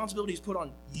 the responsibility is put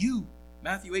on you.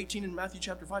 Matthew 18 and Matthew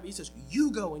chapter 5, he says,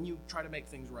 you go and you try to make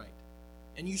things right.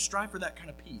 And you strive for that kind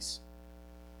of peace.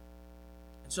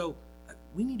 And so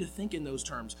we need to think in those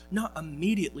terms, not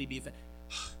immediately be offended.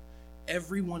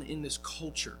 Everyone in this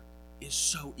culture is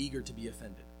so eager to be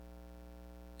offended.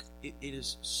 It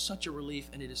is such a relief,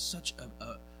 and it is such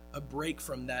a break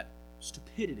from that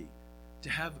stupidity to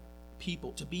have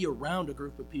people, to be around a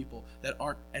group of people that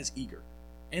aren't as eager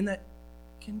and that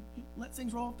can let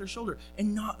things roll off their shoulder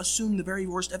and not assume the very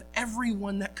worst of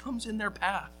everyone that comes in their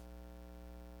path.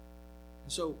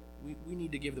 And so we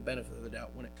need to give the benefit of the doubt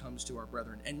when it comes to our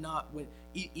brethren, and not when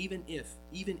even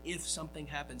if something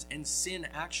happens and sin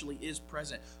actually is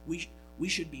present, we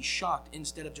should be shocked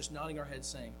instead of just nodding our heads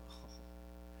saying, oh,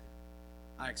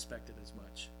 I expected as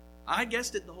much. I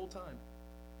guessed it the whole time.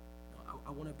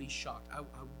 I want to be shocked. I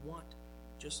want,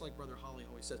 just like Brother Holly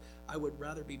always says, I would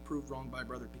rather be proved wrong by a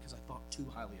brother because I thought too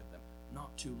highly of them,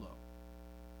 not too low.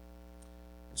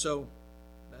 And so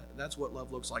that's what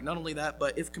love looks like. Not only that,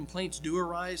 but if complaints do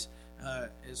arise,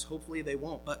 as hopefully they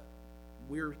won't, but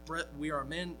we are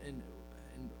men and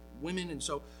women, and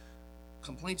so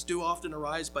complaints do often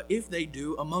arise. But if they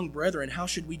do among brethren, how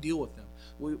should we deal with them?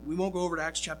 We won't go over to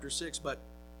Acts chapter 6, but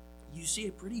you see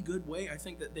a pretty good way, I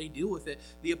think, that they deal with it.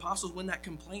 The apostles, when that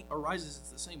complaint arises, it's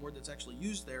the same word that's actually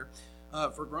used there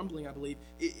for grumbling, I believe.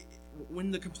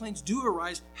 When the complaints do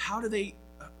arise, how do they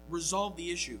resolve the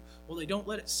issue? Well, they don't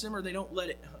let it simmer. They don't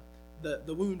let it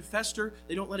the wound fester.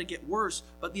 They don't let it get worse.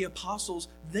 But the apostles,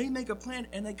 they make a plan,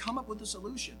 and they come up with a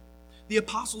solution. The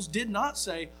apostles did not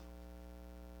say,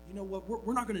 you know what,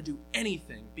 we're not going to do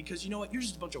anything because, you know what, you're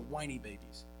just a bunch of whiny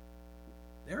babies.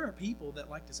 There are people that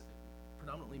like to say,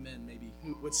 predominantly men maybe,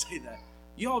 who would say that.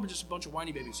 You all are just a bunch of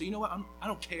whiny babies. So you know what? I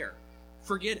don't care.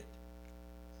 Forget it.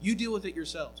 You deal with it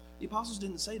yourselves. The apostles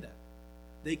didn't say that.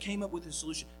 They came up with a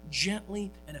solution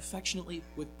gently and affectionately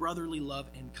with brotherly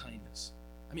love and kindness.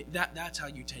 I mean, that's how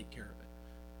you take care of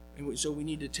it. And so we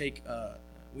need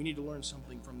to learn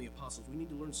something from the apostles. We need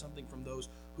to learn something from those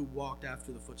who walked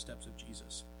after the footsteps of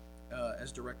Jesus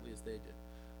as directly as they did.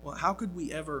 Well, how could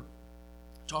we ever,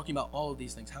 talking about all of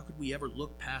these things, how could we ever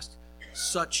look past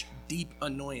such deep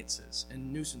annoyances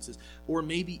and nuisances, or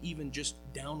maybe even just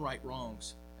downright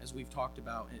wrongs, as we've talked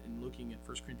about in looking at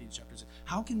 1 Corinthians chapter 6?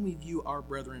 How can we view our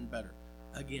brethren better?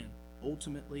 Again,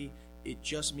 ultimately, it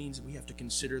just means we have to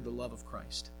consider the love of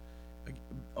Christ.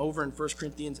 Over in 1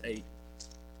 Corinthians 8,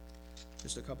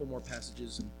 just a couple more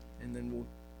passages, and then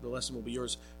the lesson will be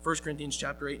yours. 1 Corinthians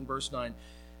chapter 8 and verse 9.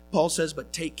 Paul says,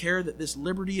 but take care that this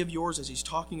liberty of yours, as he's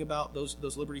talking about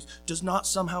those liberties, does not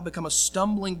somehow become a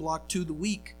stumbling block to the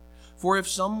weak. For if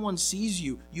someone sees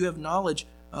you have knowledge,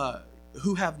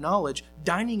 who have knowledge,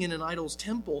 dining in an idol's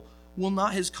temple, will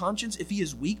not his conscience, if he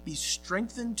is weak, be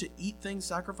strengthened to eat things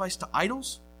sacrificed to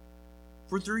idols?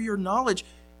 For through your knowledge,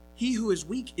 he who is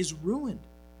weak is ruined,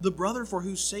 the brother for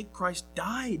whose sake Christ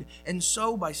died. And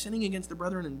so, by sinning against the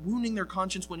brethren and wounding their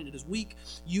conscience when it is weak,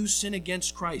 you sin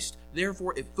against Christ.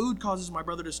 Therefore, if food causes my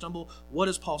brother to stumble, what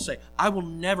does Paul say? I will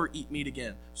never eat meat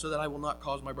again, so that I will not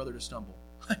cause my brother to stumble.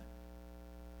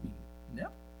 No.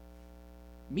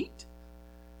 Meat?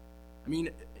 I mean,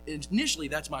 initially,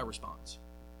 that's my response.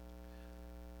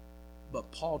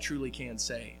 But Paul truly can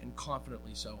say, and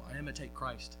confidently so, I imitate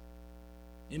Christ.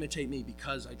 Imitate me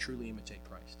because I truly imitate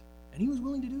Christ. And he was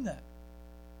willing to do that.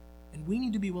 And we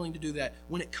need to be willing to do that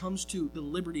when it comes to the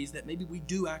liberties that maybe we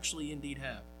do actually indeed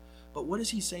have. But what does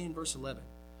he say in verse 11?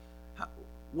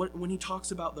 When he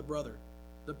talks about the brother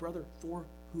for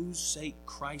whose sake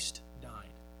Christ died.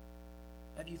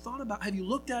 Have you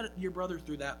looked at your brother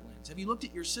through that lens? Have you looked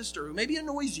at your sister who maybe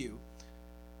annoys you?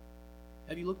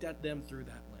 Have you looked at them through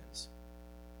that lens?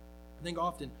 I think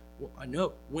often, I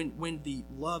know when the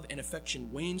love and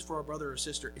affection wanes for our brother or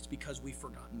sister, it's because we've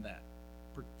forgotten that,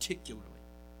 particularly.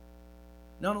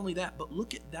 Not only that, but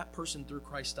look at that person through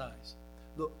Christ's eyes.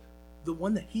 The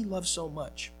one that he loved so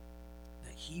much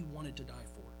that he wanted to die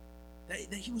for,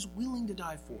 that he was willing to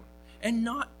die for, and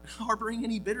not harboring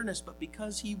any bitterness, but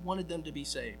because he wanted them to be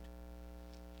saved.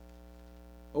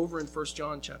 Over in 1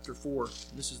 John chapter 4,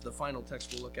 this is the final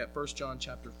text we'll look at, 1 John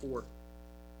chapter 4.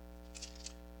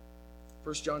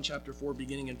 1 John chapter 4,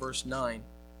 beginning in verse 9.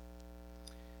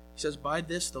 He says, "By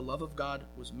this the love of God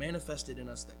was manifested in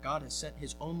us, that God has sent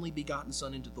his only begotten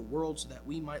Son into the world so that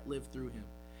we might live through him.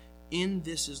 In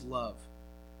this is love.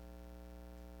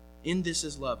 In this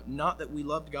is love, not that we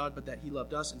loved God, but that he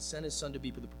loved us and sent his Son to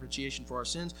be the propitiation for our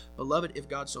sins. Beloved, if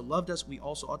God so loved us, we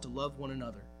also ought to love one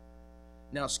another."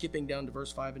 Now, skipping down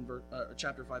to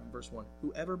chapter 5 and verse 1.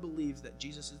 "Whoever believes that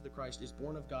Jesus is the Christ is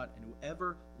born of God, and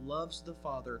whoever loves the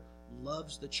Father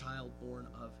loves the child born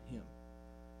of him."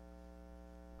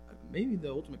 Maybe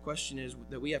the ultimate question is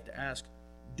that we have to ask,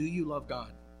 do you love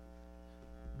God?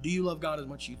 Do you love God as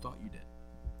much as you thought you did?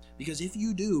 Because if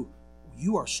you do,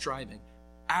 you are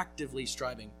actively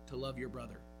striving to love your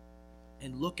brother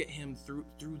and look at him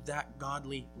through that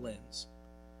godly lens.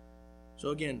 So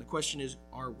again, the question is,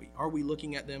 are we? Are we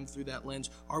looking at them through that lens?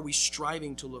 Are we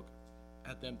striving to look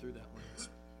at them through that lens?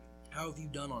 How have you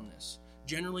done on this?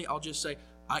 Generally, I'll just say,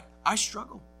 I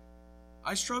struggle.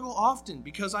 I struggle often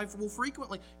because I will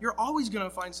frequently, you're always going to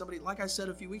find somebody, like I said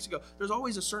a few weeks ago, there's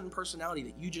always a certain personality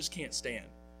that you just can't stand.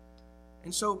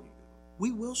 And so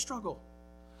we will struggle.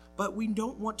 But we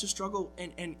don't want to struggle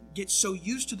and get so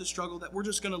used to the struggle that we're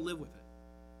just going to live with it.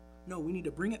 No, we need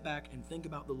to bring it back and think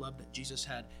about the love that Jesus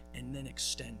had and then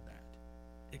extend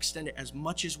that. Extend it as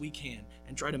much as we can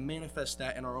and try to manifest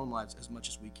that in our own lives as much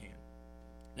as we can.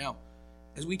 Now,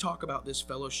 as we talk about this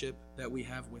fellowship that we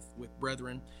have with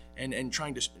brethren and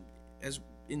trying to, as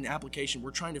in the application,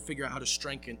 we're trying to figure out how to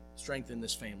strengthen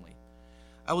this family.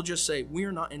 I will just say, we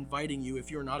are not inviting you, if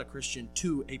you're not a Christian,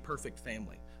 to a perfect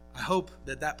family. I hope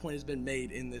that point has been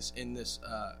made in this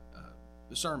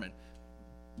sermon.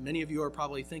 Many of you are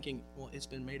probably thinking, well, it's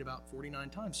been made about 49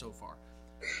 times so far.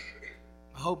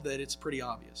 I hope that it's pretty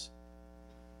obvious.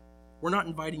 We're not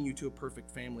inviting you to a perfect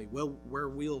family where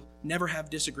we'll never have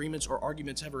disagreements or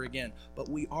arguments ever again, but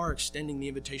we are extending the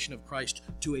invitation of Christ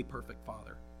to a perfect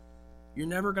Father. You're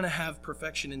never going to have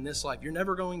perfection in this life. You're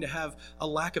never going to have a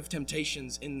lack of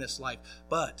temptations in this life,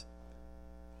 but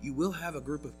you will have a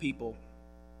group of people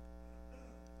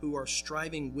who are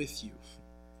striving with you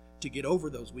to get over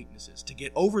those weaknesses, to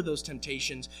get over those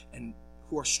temptations, and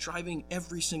who are striving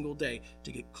every single day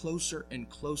to get closer and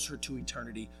closer to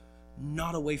eternity,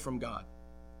 not away from God,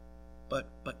 but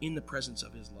in the presence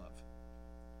of his love.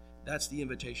 That's the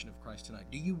invitation of Christ tonight.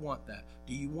 Do you want that?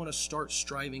 Do you want to start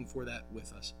striving for that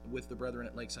with us, with the brethren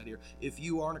at Lakeside here? If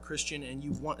you aren't a Christian and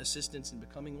you want assistance in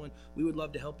becoming one, we would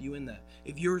love to help you in that.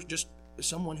 If you're just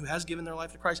someone who has given their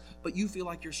life to Christ, but you feel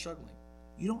like you're struggling,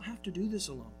 you don't have to do this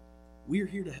alone. We're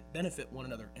here to benefit one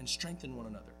another and strengthen one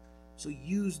another. So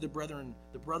use the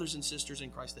brothers and sisters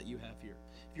in Christ that you have here.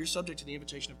 If you're subject to the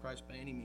invitation of Christ by any means,